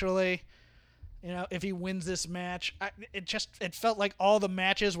eventually. If he wins this match. It felt like all the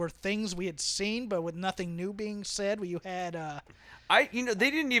matches were things we had seen, but with nothing new being said. Where you had they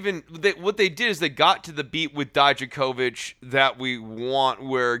didn't even, what they did is they got to the beat with Dijakovic that we want,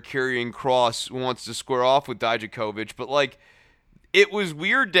 where Karrion Kross wants to square off with Dijakovic, but like, it was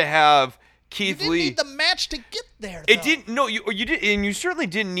weird to have Keith Lee. You didn't need the match to get there, though. It didn't. No, you did, and you certainly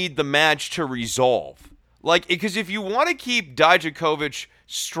didn't need the match to resolve. Like, because if you want to keep Dijakovic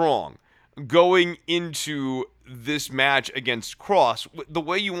strong going into this match against Kross, the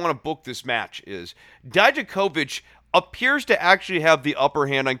way you want to book this match is Dijakovic appears to actually have the upper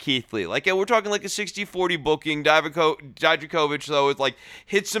hand on Keith Lee. Like, we're talking like a 60-40 booking. Dijakovic, though, is like,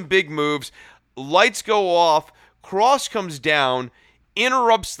 hits some big moves. Lights go off. Kross comes down,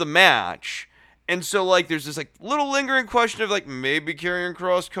 interrupts the match, And so, like, there's this, like, little lingering question of, like, maybe Karrion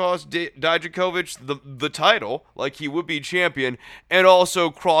Kross cost Dijakovic the title, like, he would be champion, and also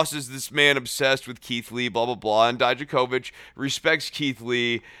Kross is this man obsessed with Keith Lee, blah, blah, blah, and Dijakovic respects Keith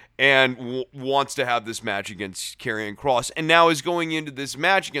Lee and wants to have this match against Karrion Kross, and now is going into this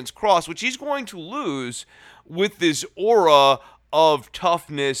match against Kross, which he's going to lose with this aura of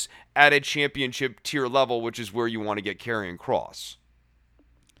toughness at a championship tier level, which is where you want to get Karrion Kross.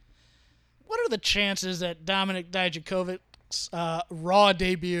 What are the chances that Dominic Dijakovic's Raw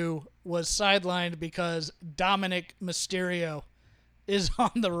debut was sidelined because Dominic Mysterio is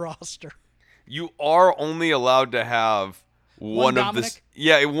on the roster? You are only allowed to have one of Dominic?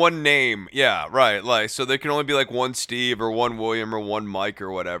 one name. Yeah, right. Like, so there can only be like one Steve or one William or one Mike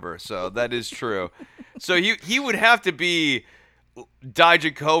or whatever. So that is true. So he would have to be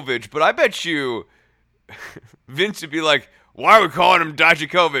Dijakovic, but I bet you Vince would be like, why are we calling him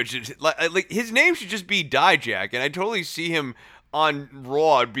Dijakovic? Like his name should just be Dijak, and I totally see him on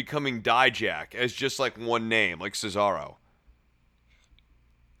Raw becoming Dijak as just like one name, like Cesaro.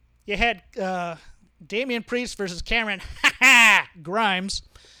 You had Damian Priest versus Cameron Grimes.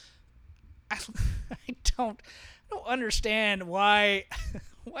 I don't understand why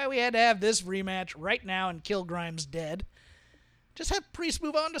we had to have this rematch right now and kill Grimes dead. Just have Priest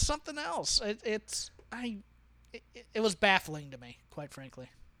move on to something else. It was baffling to me, quite frankly.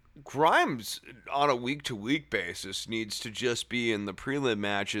 Grimes, on a week-to-week basis, needs to just be in the prelim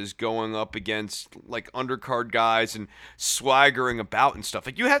matches going up against, like, undercard guys and swaggering about and stuff.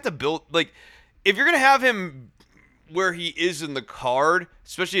 Like, you have to build, like, if you're going to have him where he is in the card,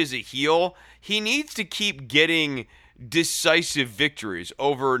 especially as a heel, he needs to keep getting decisive victories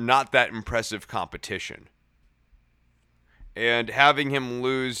over not that impressive competition. And having him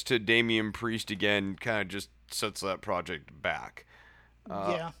lose to Damian Priest again kind of just sets that project back.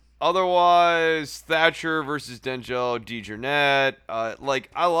 Yeah. Otherwise, Thatcher versus Denzel DeJournette.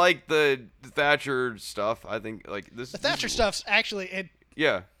 I like the Thatcher stuff. I think the Thatcher stuff's actually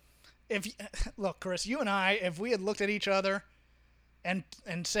Yeah. Look, Chris, you and I, if we had looked at each other and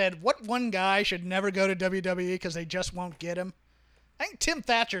said what one guy should never go to WWE because they just won't get him, I think Tim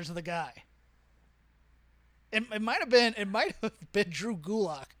Thatcher's the guy. It might have been Drew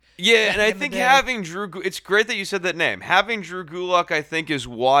Gulak. Yeah, and I think having it's great that you said that name. Having Drew Gulak, I think, is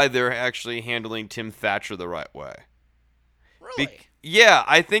why they're actually handling Tim Thatcher the right way. Really? Yeah,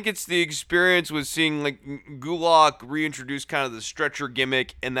 I think it's the experience with seeing like Gulak reintroduce kind of the stretcher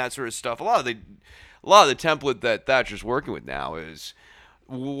gimmick and that sort of stuff. A lot of the template that Thatcher's working with now is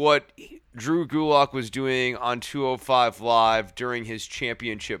what Drew Gulak was doing on 205 Live during his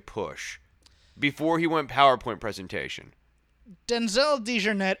championship push before he went PowerPoint presentation. Denzel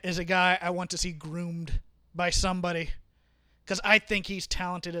DeJournette is a guy I want to see groomed by somebody because I think he's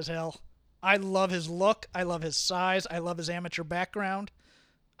talented as hell. I love his look. I love his size. I love his amateur background.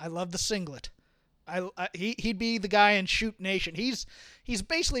 I love the singlet. He'd be the guy in Shoot Nation. He's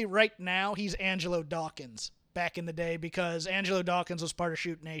basically right now he's Angelo Dawkins back in the day because Angelo Dawkins was part of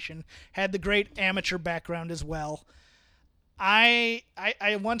Shoot Nation, had the great amateur background as well. I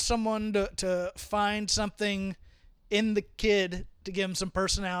want someone to find something in the kid to give him some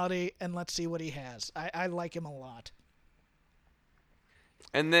personality, and let's see what he has. I like him a lot.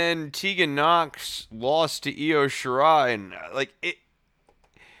 And then Tegan Knox lost to Io Shirai, and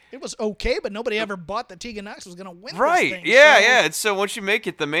it was okay, but nobody ever bought that Tegan Knox was going to win right. this thing. Yeah. So once you make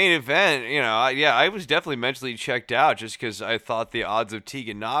it the main event, I was definitely mentally checked out just because I thought the odds of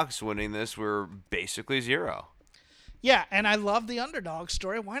Tegan Knox winning this were basically zero. Yeah, and I love the underdog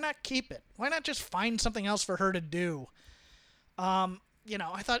story. Why not keep it? Why not just find something else for her to do? I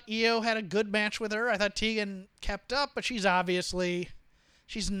thought Io had a good match with her. I thought Tegan kept up, but she's not Io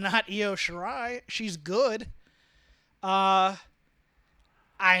Shirai. She's good. I'm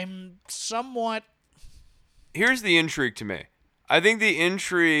somewhat... Here's the intrigue to me. I think the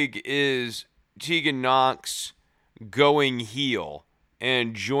intrigue is Tegan Knox going heel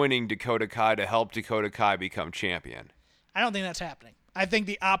and joining Dakota Kai to help Dakota Kai become champion. I don't think that's happening. I think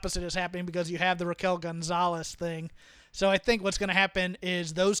the opposite is happening because you have the Raquel Gonzalez thing. So I think what's going to happen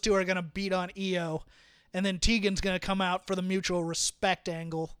is those two are going to beat on Io, and then Tegan's going to come out for the mutual respect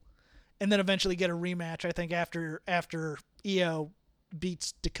angle, and then eventually get a rematch, I think, after Io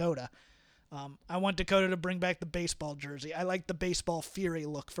beats Dakota. I want Dakota to bring back the baseball jersey. I like the baseball fury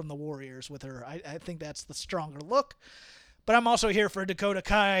look from the Warriors with her. I think that's the stronger look. But I'm also here for a Dakota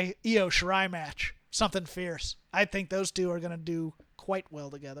Kai Io Shirai match. Something fierce. I think those two are going to do quite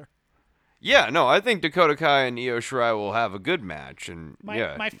well together. Yeah, no, I think Dakota Kai and Io Shirai will have a good match. And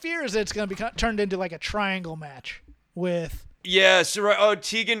my fear is that it's going to be turned into like a triangle match with Yeah, so right. Oh,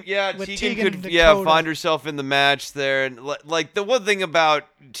 Tegan. Yeah, With Tegan Tegan could and Dakota. find herself in the match there, and like the one thing about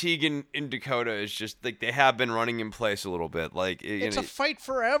Tegan and Dakota is just like they have been running in place a little bit. Like It's a fight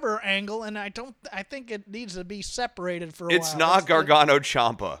forever angle, and I think it needs to be separated for a it's while. not Gargano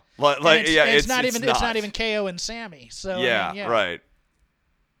Ciampa. It's not even KO and Sammy. So yeah, I mean, right.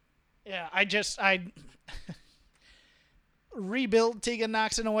 Yeah, I rebuild Tegan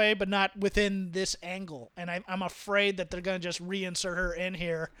Knox in a way, but not within this angle. And I'm afraid that they're gonna just reinsert her in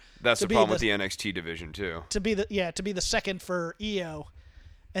here. That's the problem with the NXT division too. To be the second for EO,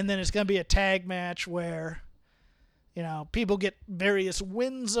 and then it's gonna be a tag match where, people get various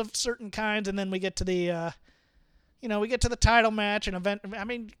wins of certain kinds, and then we get to the, title match and event. I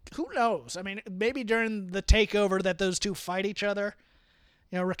mean, who knows? I mean, maybe during the takeover that those two fight each other.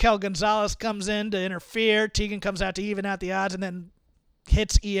 Raquel Gonzalez comes in to interfere. Tegan comes out to even out the odds and then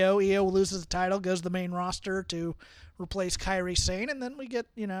hits EO. EO loses the title, goes to the main roster to replace Kairi Sane, and then we get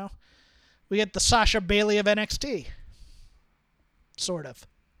the Sasha Bailey of NXT. Sort of.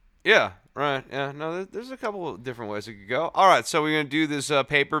 Yeah, right. Yeah, no, there's a couple of different ways it could go. All right, so we're going to do this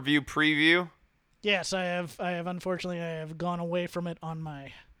pay-per-view preview. Yes, I have unfortunately I have gone away from it on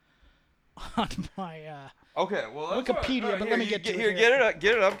my Okay, well, that's Wikipedia, all right. but let me get to it here. here.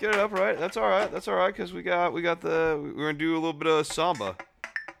 Get it up. Right, that's all right, because we're gonna do a little bit of samba.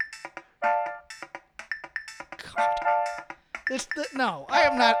 God, no, I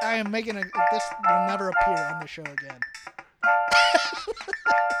am not. I am making this will never appear on the show again.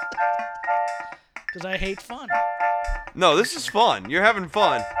 Because I hate fun. No, this is fun. You're having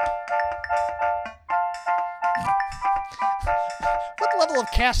fun. What level of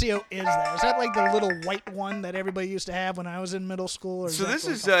Casio is that? Is that like the little white one that everybody used to have when I was in middle school? Or So this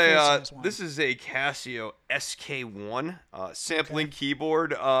is a Casio SK1 sampling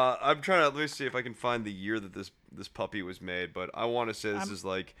keyboard. I'm trying to let me see if I can find the year that this puppy was made, but I want to say this is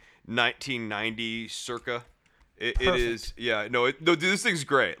like 1990 circa. It is, yeah. No, dude, this thing's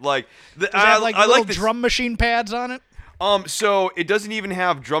great. Like, Does it have like little drum machine pads on it? So it doesn't even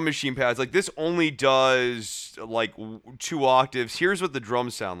have drum machine pads. Like, this only does like 2 octaves. Here's what the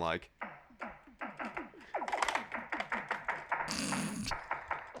drums sound like.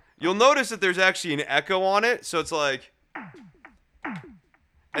 You'll notice that there's actually an echo on it, so it's like,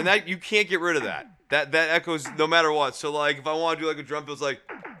 and that you can't get rid of that. That echoes no matter what. So like, if I want to do like a drum fill, it's like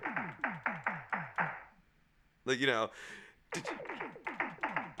that's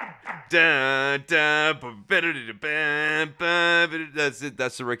it.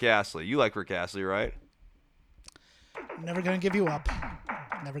 That's the Rick Astley. You like Rick Astley, right? Never gonna give you up.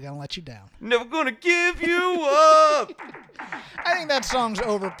 Never gonna let you down. Never gonna give you up. I think that song's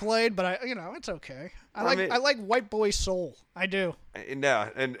overplayed, but it's okay. I like White Boy Soul. I do. Yeah,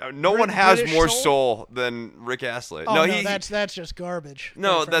 and no one has British more soul? soul than Rick Astley. Oh, no, that's just garbage.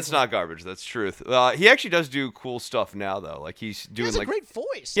 No, that's not garbage. That's truth. He actually does do cool stuff now, though. Like he's doing He has a great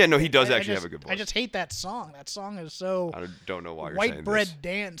voice. Yeah, no, he does actually have a good voice. I just hate that song. That song is so I don't know why you're white saying bread this.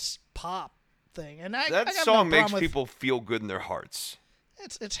 dance pop thing, and That song makes people feel good in their hearts.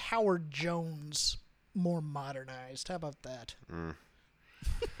 It's Howard Jones more modernized. How about that?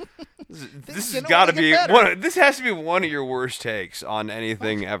 This has got to be this has to be one of your worst takes on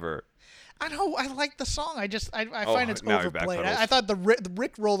anything ever. I know. I like the song. I find it's now you're overplayed. backpedals. I thought the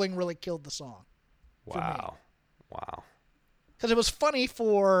Rick rolling really killed the song. Wow. Because it was funny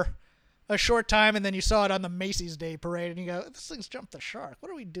for a short time, and then you saw it on the Macy's Day Parade, and you go, "This thing's jumped the shark.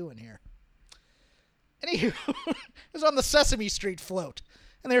 What are we doing here?" Anywho, it was on the Sesame Street float,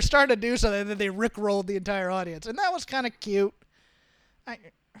 and they were starting to do something, and then they rickrolled the entire audience, and that was kind of cute.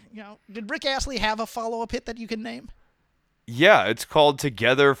 Did Rick Astley have a follow-up hit that you can name? Yeah, it's called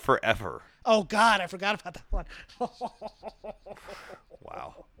Together Forever. Oh God, I forgot about that one.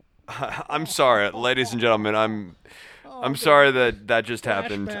 Wow. I'm sorry, ladies and gentlemen. I'm sorry that just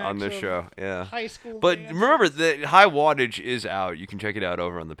happened on this show. Yeah. High school. But dances. remember, the High Wattage is out. You can check it out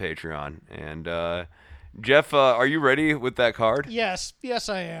over on the Patreon. And Jeff, are you ready with that card? Yes,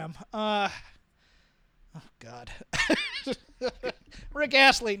 I am. Oh God. Rick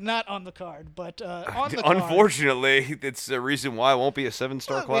Astley not on the card, but on the card. Unfortunately, it's the reason why it won't be a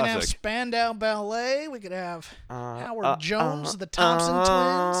 7-star We could have classic. Spandau Ballet. We could have Howard Jones, the Thompson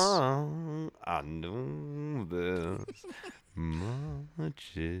Twins. I know this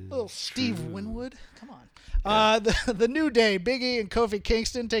much is Little Steve Winwood. Come on. The New Day, Big E and Kofi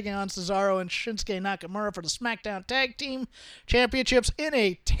Kingston taking on Cesaro and Shinsuke Nakamura for the SmackDown Tag Team Championships in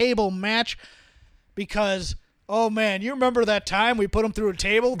a table match. Because, oh man, you remember that time we put them through a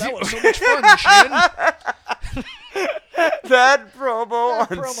table? That was so much fun, Shin. That promo on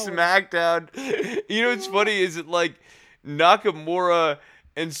SmackDown. You know what's funny is it like Nakamura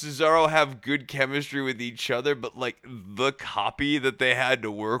and Cesaro have good chemistry with each other, but like the copy that they had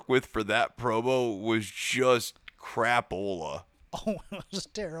to work with for that promo was just crapola. Oh, it was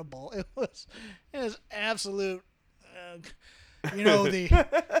terrible. It was absolute.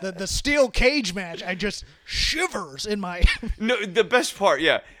 The steel cage match. I just shivers in my. No, the best part,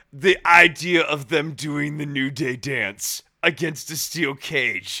 yeah, the idea of them doing the New Day dance against a steel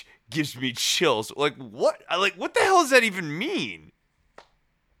cage gives me chills. Like what? What the hell does that even mean?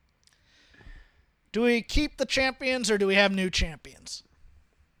 Do we keep the champions or do we have new champions?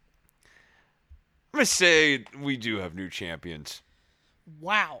 I'm going to say we do have new champions.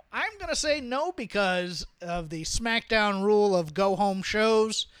 Wow. I'm going to say no because of the SmackDown rule of go-home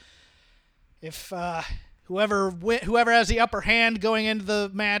shows. If whoever has the upper hand going into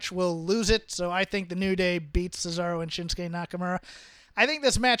the match will lose it, so I think the New Day beats Cesaro and Shinsuke Nakamura. I think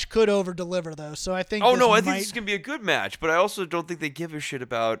this match could over-deliver, though, so I think I think this is going to be a good match, but I also don't think they give a shit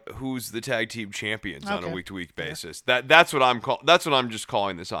about who's the tag team champions on a week-to-week basis. Yeah. That's what I'm just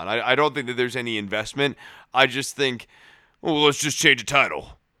calling this on. I don't think that there's any investment. I just think, well, let's just change the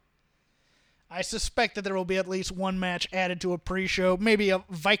title. I suspect that there will be at least one match added to a pre-show, maybe a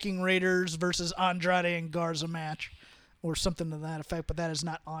Viking Raiders versus Andrade and Garza match, or something to that effect, but that is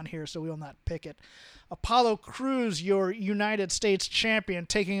not on here, so we will not pick it. Apollo Crews, your United States champion,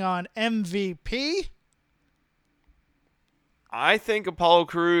 taking on MVP. I think Apollo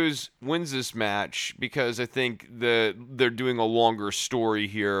Crews wins this match because I think they're doing a longer story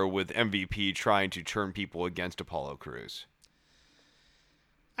here with MVP trying to turn people against Apollo Crews.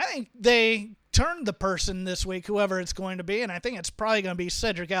 I think they turned the person this week, whoever it's going to be, and I think it's probably going to be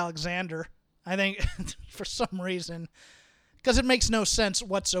Cedric Alexander. I think for some reason, because it makes no sense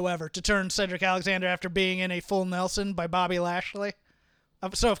whatsoever to turn Cedric Alexander after being in a full Nelson by Bobby Lashley.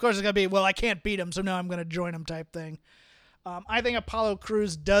 So, of course, it's going to be, well, I can't beat him, so now I'm going to join him type thing. I think Apollo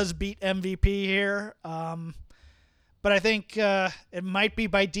Crews does beat MVP here, but I think it might be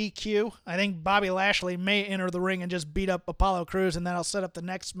by DQ. I think Bobby Lashley may enter the ring and just beat up Apollo Crews, and then I'll set up the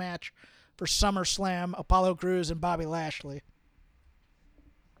next match for SummerSlam, Apollo Crews and Bobby Lashley.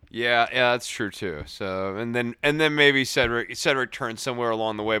 Yeah, that's true too. So, and then maybe Cedric turns somewhere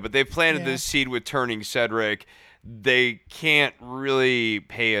along the way, but they've planted this seed with turning Cedric. They can't really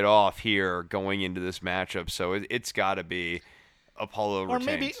pay it off here going into this matchup, so it's got to be Apollo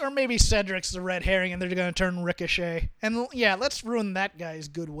retains. Or maybe Cedric's the red herring and they're going to turn Ricochet. And yeah, let's ruin that guy's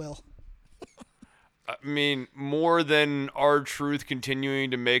goodwill. I mean, more than R-Truth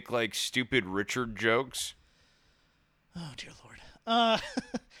continuing to make like stupid Richard jokes. Oh dear Lord.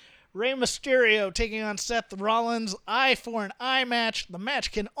 Rey Mysterio taking on Seth Rollins. Eye for an eye match. The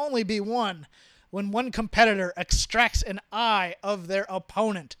match can only be won when one competitor extracts an eye of their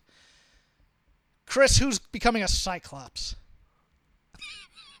opponent. Chris, who's becoming a Cyclops?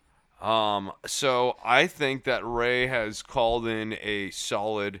 So I think that Rey has called in a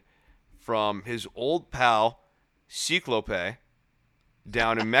solid from his old pal, Ciclope,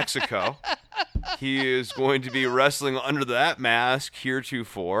 down in Mexico. He is going to be wrestling under that mask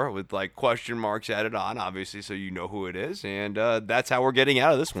heretofore with like question marks added on, obviously, so you know who it is. And that's how we're getting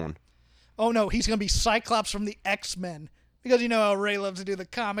out of this one. Oh, no, he's going to be Cyclops from the X-Men. Because you know how Ray loves to do the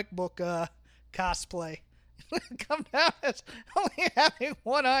comic book cosplay. Come down as only having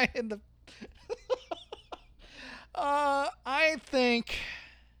one eye in the... I think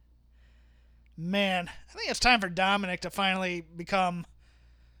it's time for Dominic to finally become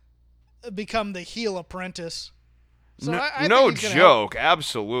the heel apprentice. So I no think he's joke,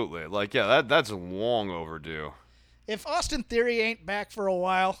 absolutely. Like, yeah, that's long overdue. If Austin Theory ain't back for a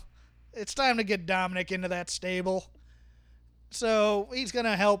while, it's time to get Dominic into that stable. So he's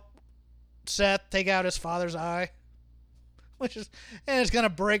gonna help Seth take out his father's eye, and it's gonna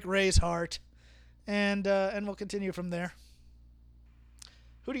break Ray's heart, and we'll continue from there.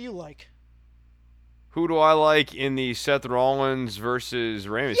 Who do you like? Who do I like in the Seth Rollins versus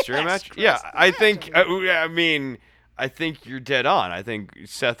Rey Mysterio match? Chris, yeah, I think. I think you're dead on. I think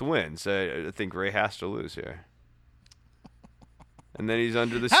Seth wins. I think Rey has to lose here, and then he's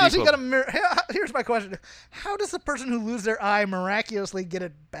under the. How's he gonna? Here's my question: how does the person who loses their eye miraculously get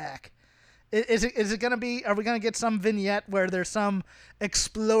it back? Is it going to be? Are we going to get some vignette where there's some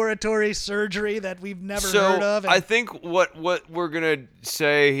exploratory surgery that we've never heard of? I think what we're gonna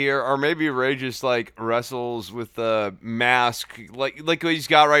say here, or maybe Ray just like wrestles with the mask, like what he's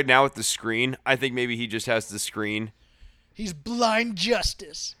got right now with the screen. I think maybe he just has the screen. He's blind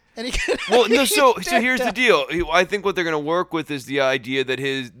justice. And he so here's the deal. I think what they're going to work with is the idea that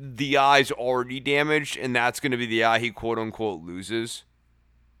the eye's already damaged, and that's going to be the eye he quote unquote loses.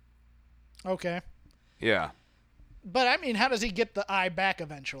 Okay. Yeah. But I mean, how does he get the eye back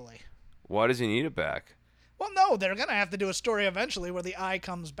eventually? Why does he need it back? Well, no, they're gonna have to do a story eventually where the eye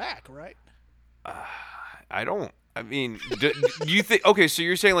comes back, right? I mean, do you think? Okay, so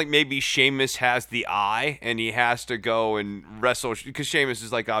you're saying like maybe Sheamus has the eye and he has to go and wrestle because Sheamus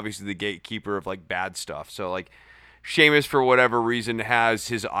is like obviously the gatekeeper of like bad stuff. So like Sheamus for whatever reason has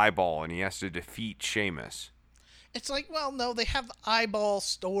his eyeball and he has to defeat Sheamus. It's like, well, no, they have the eyeball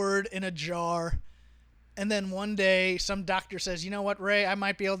stored in a jar, and then one day some doctor says, you know what, Ray, I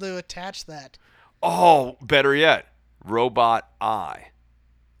might be able to attach that. Oh, better yet, robot eye.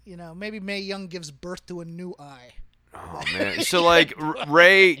 You know, maybe Mae Young gives birth to a new eye. Oh man! So like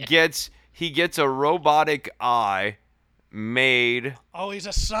Ray gets a robotic eye made. Oh, he's a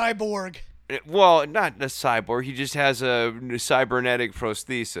cyborg. Well, not a cyborg. He just has a cybernetic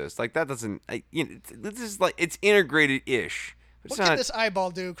prosthesis. Like that doesn't. This is like it's integrated-ish. It's What can this eyeball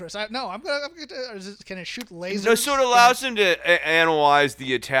do, Chris? I'm gonna. Can it shoot lasers? No, so it allows him to analyze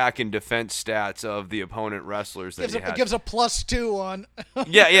the attack and defense stats of the opponent wrestlers that he has. It gives a +2 on.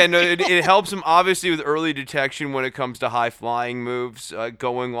 Yeah, no, it helps him obviously with early detection when it comes to high flying moves,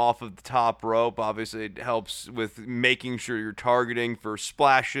 going off of the top rope. Obviously, it helps with making sure you're targeting for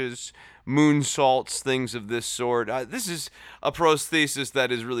splashes, moonsaults, things of this sort. This is a prosthesis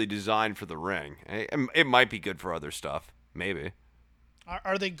that is really designed for the ring. It might be good for other stuff. Maybe.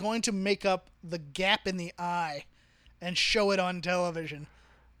 Are they going to make up the gap in the eye and show it on television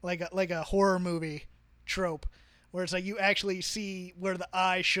like a horror movie trope where it's like you actually see where the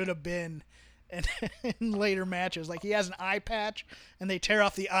eye should have been and in later matches? Like he has an eye patch and they tear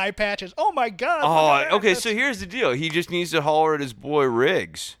off the eye patches. Oh my God. Oh, okay, so here's the deal. He just needs to holler at his boy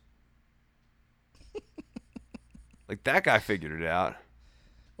Riggs. Like that guy figured it out.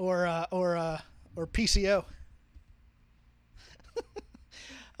 Or PCO.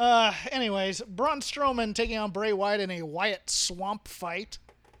 Anyways, Braun Strowman taking on Bray Wyatt in a Wyatt swamp fight.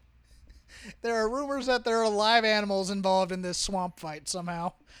 There are rumors that there are live animals involved in this swamp fight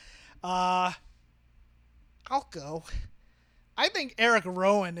somehow. I'll go. I think Eric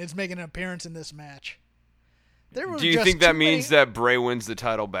Rowan is making an appearance in this match. Do you think that means that Bray wins the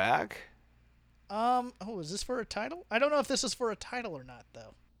title back? Is this for a title? I don't know if this is for a title or not,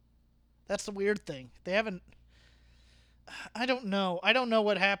 though. That's the weird thing. They haven't... I don't know. I don't know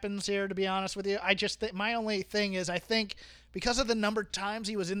what happens here, to be honest with you. I just think my only thing is I think because of the number of times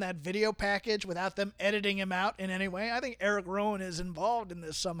he was in that video package without them editing him out in any way, I think Eric Rowan is involved in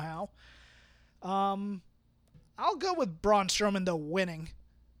this somehow. I'll go with Braun Strowman, though, winning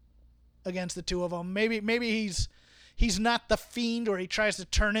against the two of them. Maybe he's not the Fiend, or he tries to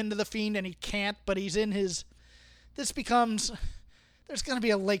turn into the Fiend and he can't, but he's in his... This becomes... There's going to be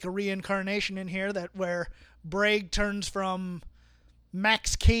a Lake of Reincarnation in here where Bray turns from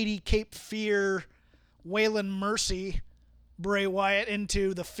Max Cady, Cape Fear, Waylon Mercy, Bray Wyatt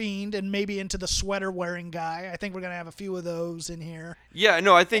into the Fiend and maybe into the sweater-wearing guy. I think we're going to have a few of those in here. Yeah,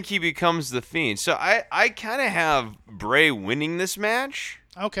 no, I think he becomes the Fiend. So I kind of have Bray winning this match.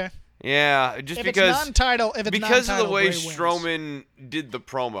 Okay. Yeah, just if because it's non-title, because of the way Strowman did the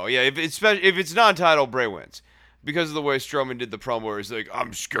promo. Yeah, if it's non-title, Bray wins. Because of the way Strowman did the promo, where he's like,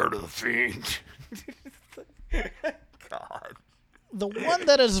 "I'm scared of the Fiend." God. The one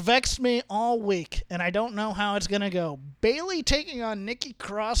that has vexed me all week, and I don't know how it's going to go. Bayley taking on Nikki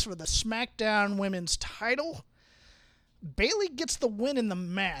Cross for the SmackDown Women's title. Bayley gets the win in the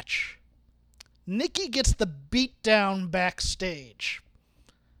match. Nikki gets the beatdown backstage.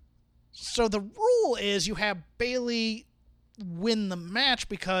 So the rule is you have Bayley win the match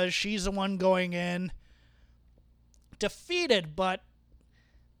because she's the one going in defeated, but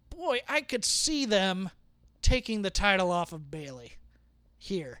boy, I could see them taking the title off of Bayley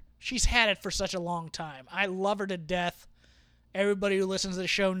here. She's had it for such a long time. I love her to death. Everybody who listens to the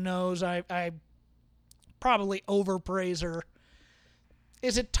show knows I probably overpraise her.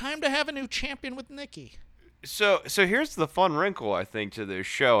 Is it time to have a new champion with Nikki? So here's the fun wrinkle, I think, to this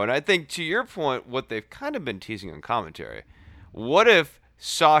show, and I think to your point, what they've kind of been teasing on commentary. What if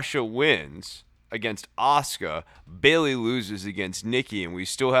Sasha wins against Asuka, Bayley loses against Nikki, and we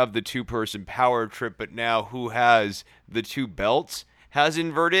still have the two-person power trip, but now who has the two belts has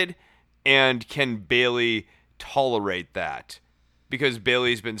inverted, and can Bayley tolerate that? Because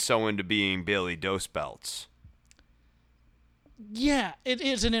Bayley's been so into being Bayley Dos belts. Yeah, it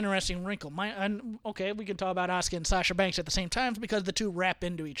is an interesting wrinkle. Okay, we can talk about Asuka and Sasha Banks at the same time because the two wrap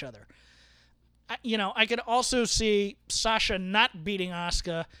into each other. I could also see Sasha not beating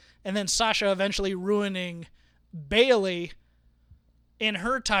Asuka and then Sasha eventually ruining Bayley in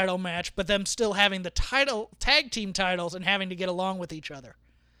her title match, but them still having the tag team titles and having to get along with each other.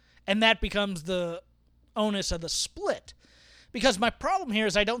 And that becomes the onus of the split. Because my problem here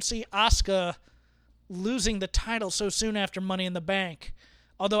is I don't see Asuka losing the title so soon after Money in the Bank.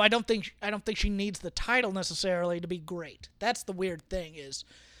 Although I don't think she needs the title necessarily to be great. That's the weird thing is,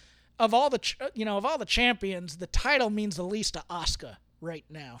 of all the champions, the title means the least to Asuka right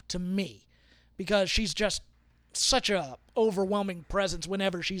now to me, because she's just such a overwhelming presence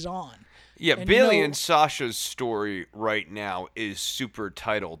whenever she's on. Yeah, And Bayley and Sasha's story right now is super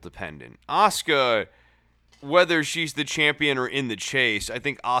title dependent. Asuka, whether she's the champion or in the chase, I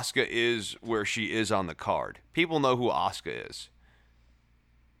think Asuka is where she is on the card. People know who Asuka is.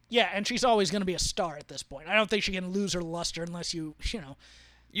 Yeah, and she's always going to be a star at this point. I don't think she can lose her luster unless you'd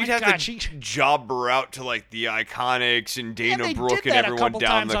have to job her out to like the Iconics and Dana Brooke and everyone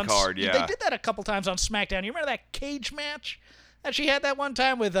down the card. Yeah, they did that a couple times on SmackDown. You remember that cage match that she had that one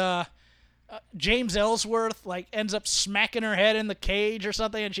time with James Ellsworth? Like ends up smacking her head in the cage or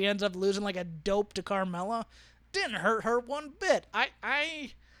something, and she ends up losing like a dope to Carmella. Didn't hurt her one bit.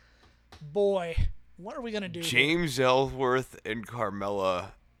 Boy, what are we gonna do? James Ellsworth and Carmella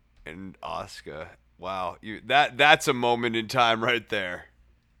and Asuka. Wow, that's a moment in time right there.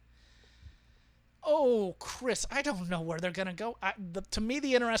 Oh, Chris, I don't know where they're going to go. To me,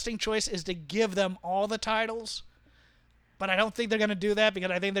 the interesting choice is to give them all the titles, but I don't think they're going to do that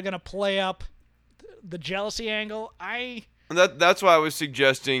because I think they're going to play up the jealousy angle. That's why I was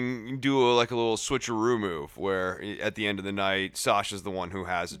suggesting do a little switcheroo move where at the end of the night, Sasha's the one who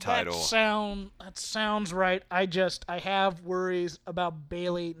has a title. That sounds right. I have worries about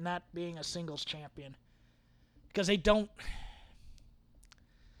Bayley not being a singles champion because they don't.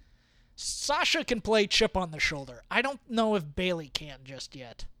 Sasha can play chip on the shoulder. I don't know if Bayley can just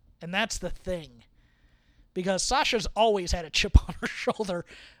yet. And that's the thing. Because Sasha's always had a chip on her shoulder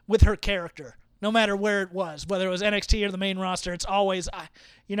with her character. No matter where it was. Whether it was NXT or the main roster, it's always,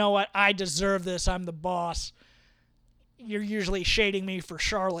 you know what, I deserve this, I'm the boss. You're usually shading me for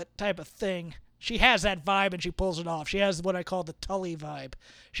Charlotte type of thing. She has that vibe and she pulls it off. She has what I call the Tully vibe.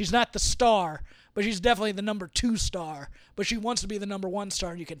 She's not the star, but she's definitely the number 2 star. But she wants to be the number 1 star,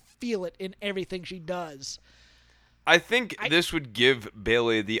 and you can feel it in everything she does. I think this would give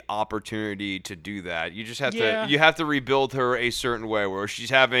Bayley the opportunity to do that. You just have to rebuild her a certain way, where she's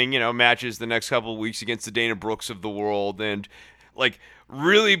having matches the next couple of weeks against the Dana Brooks of the world, and like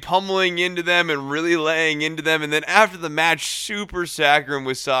really pummeling into them and really laying into them, and then after the match, super saccharine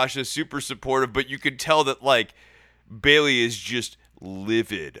with Sasha, super supportive, but you could tell that like Bayley is just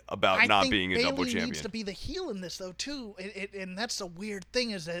livid about not being a double champion. Bayley needs to be the heel in this though too, and that's the weird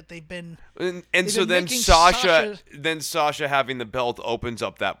thing is that they've been so then Sasha having the belt opens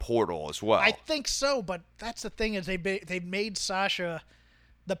up that portal as well. I think so, but that's the thing is they made Sasha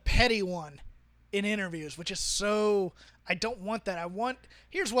the petty one in interviews, which is so. I don't want that.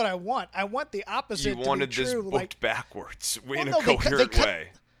 Here's what I want. I want the opposite to be true. You wanted this booked backwards in a coherent way.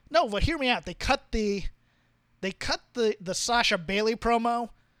 No, but hear me out. They cut the Sasha Bayley promo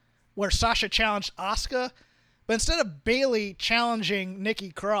where Sasha challenged Asuka, but instead of Bayley challenging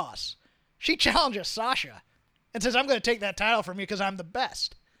Nikki Cross, she challenges Sasha and says, "I'm going to take that title from you because I'm the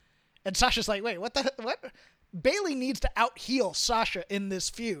best." And Sasha's like, "Wait, what? Bayley needs to out-heel Sasha in this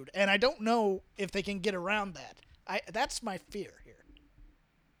feud, and I don't know if they can get around that. That's my fear here.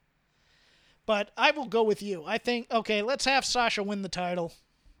 But I will go with you. I think, okay, let's have Sasha win the title,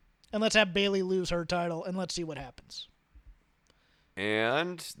 and let's have Bayley lose her title, and let's see what happens.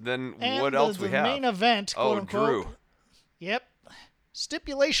 And then what else we have? The main event, quote-unquote. Drew. Yep.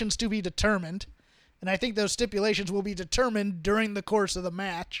 Stipulations to be determined, and I think those stipulations will be determined during the course of the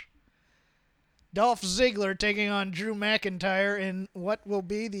match. Dolph Ziggler taking on Drew McIntyre in what will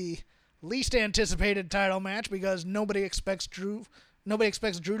be the least anticipated title match because nobody expects Drew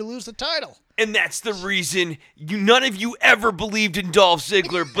to lose the title. And that's the reason none of you ever believed in Dolph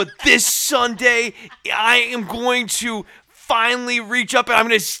Ziggler, but this Sunday I am going to finally reach up and I'm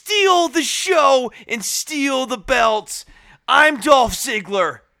going to steal the show and steal the belts. I'm Dolph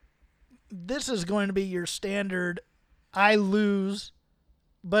Ziggler. This is going to be your standard I lose.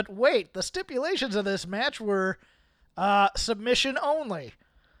 But wait, the stipulations of this match were submission only.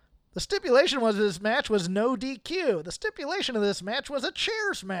 The stipulation was this match was no DQ. The stipulation of this match was a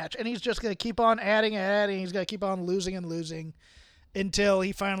chairs match. And he's just going to keep on adding and adding. He's going to keep on losing and losing until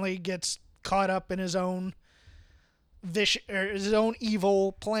he finally gets caught up in his own his own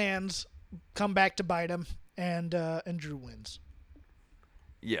evil plans come back to bite him, and Drew wins.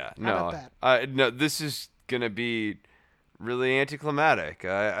 Yeah, How about that? No, this is going to be really anticlimactic.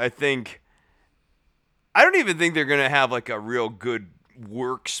 I don't even think they're going to have like a real good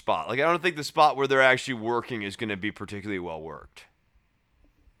work spot. Like I don't think the spot where they're actually working is going to be particularly well worked.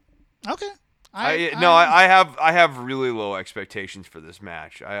 Okay. I have really low expectations for this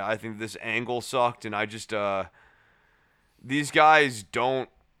match. I think this angle sucked, and I just these guys don't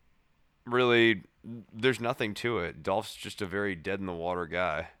really. There's nothing to it. Dolph's just a very dead in the water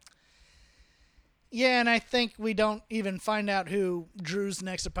guy. Yeah, and I think we don't even find out who Drew's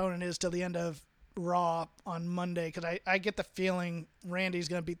next opponent is till the end of Raw on Monday, because I get the feeling Randy's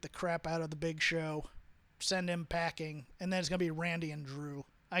going to beat the crap out of the Big Show, send him packing, and then it's going to be Randy and Drew.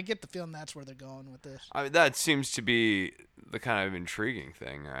 I get the feeling that's where they're going with this. I mean, that seems to be the kind of intriguing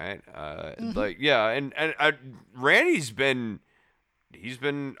thing, right? Randy's been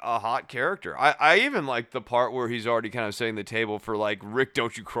a hot character. I even like the part where he's already kind of setting the table for like, Rick,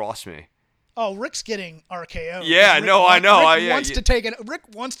 don't you cross me. Oh, Rick's getting RKO. Yeah, Rick, no, I know. Rick wants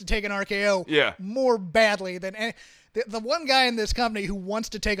to take an RKO more badly than the one guy in this company who wants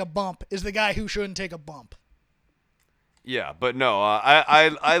to take a bump is the guy who shouldn't take a bump. Yeah, but no,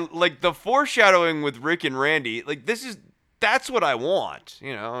 I like the foreshadowing with Rick and Randy. Like that's what I want.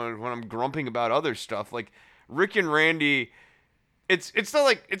 You know, when I'm grumping about other stuff, like Rick and Randy, it's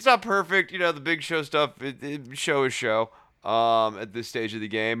not perfect. You know, the Big Show stuff. Show is show. At this stage of the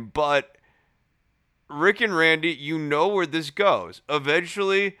game, but Rick and Randy, you know where this goes.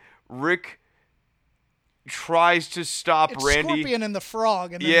 Eventually, Rick tries to stop Randy. Scorpion and the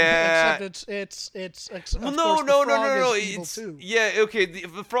Frog, and then, except it's well, no. It's evil too. Yeah, okay.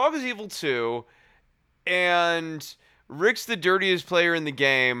 The Frog is evil too, and Rick's the dirtiest player in the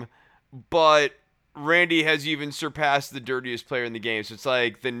game, but Randy has even surpassed the dirtiest player in the game. So it's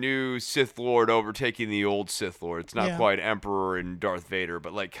like the new Sith Lord overtaking the old Sith Lord. It's not quite Emperor and Darth Vader,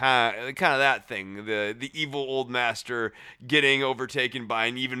 but like kind of that thing. The evil old master getting overtaken by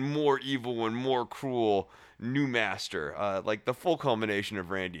an even more evil and more cruel new master. Like the full culmination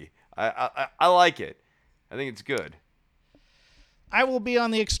of Randy. I like it. I think it's good. I will be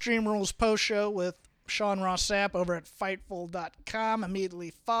on the Extreme Rules post show with Sean Ross Sapp over at Fightful.com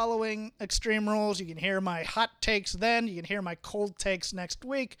immediately following Extreme Rules. You can hear my hot takes then. You can hear my cold takes next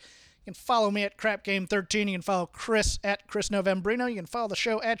week. You can follow me at CrapGame13. You can follow Chris at Chris Novembrino. You can follow the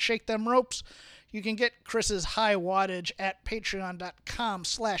show at Shake Them Ropes. You can get Chris's high wattage at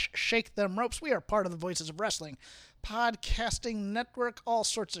patreon.com/Shake Them Ropes. We are part of the Voices of Wrestling podcasting network. All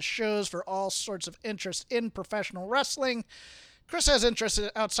sorts of shows for all sorts of interest in professional wrestling. Chris has interest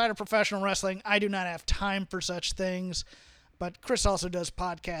outside of professional wrestling. I do not have time for such things, but Chris also does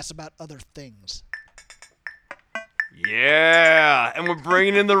podcasts about other things. Yeah, and we're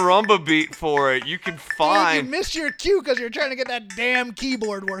bringing in the rumba beat for it. You can find... Dude, you missed your cue because you're trying to get that damn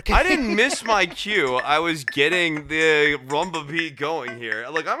keyboard working. I didn't miss my cue. I was getting the rumba beat going here.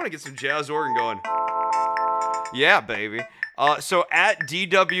 Look, I'm going to get some jazz organ going. Yeah, baby. So at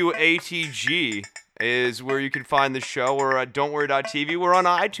DWATG... is where you can find the show. We're at Don'tWorry.tv. We're on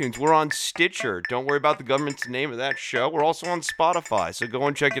iTunes. We're on Stitcher. Don't worry about the government's name of that show. We're also on Spotify, so go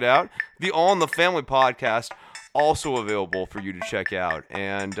and check it out. The All in the Family podcast, also available for you to check out.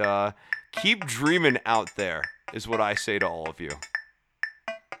 And keep dreaming out there is what I say to all of you.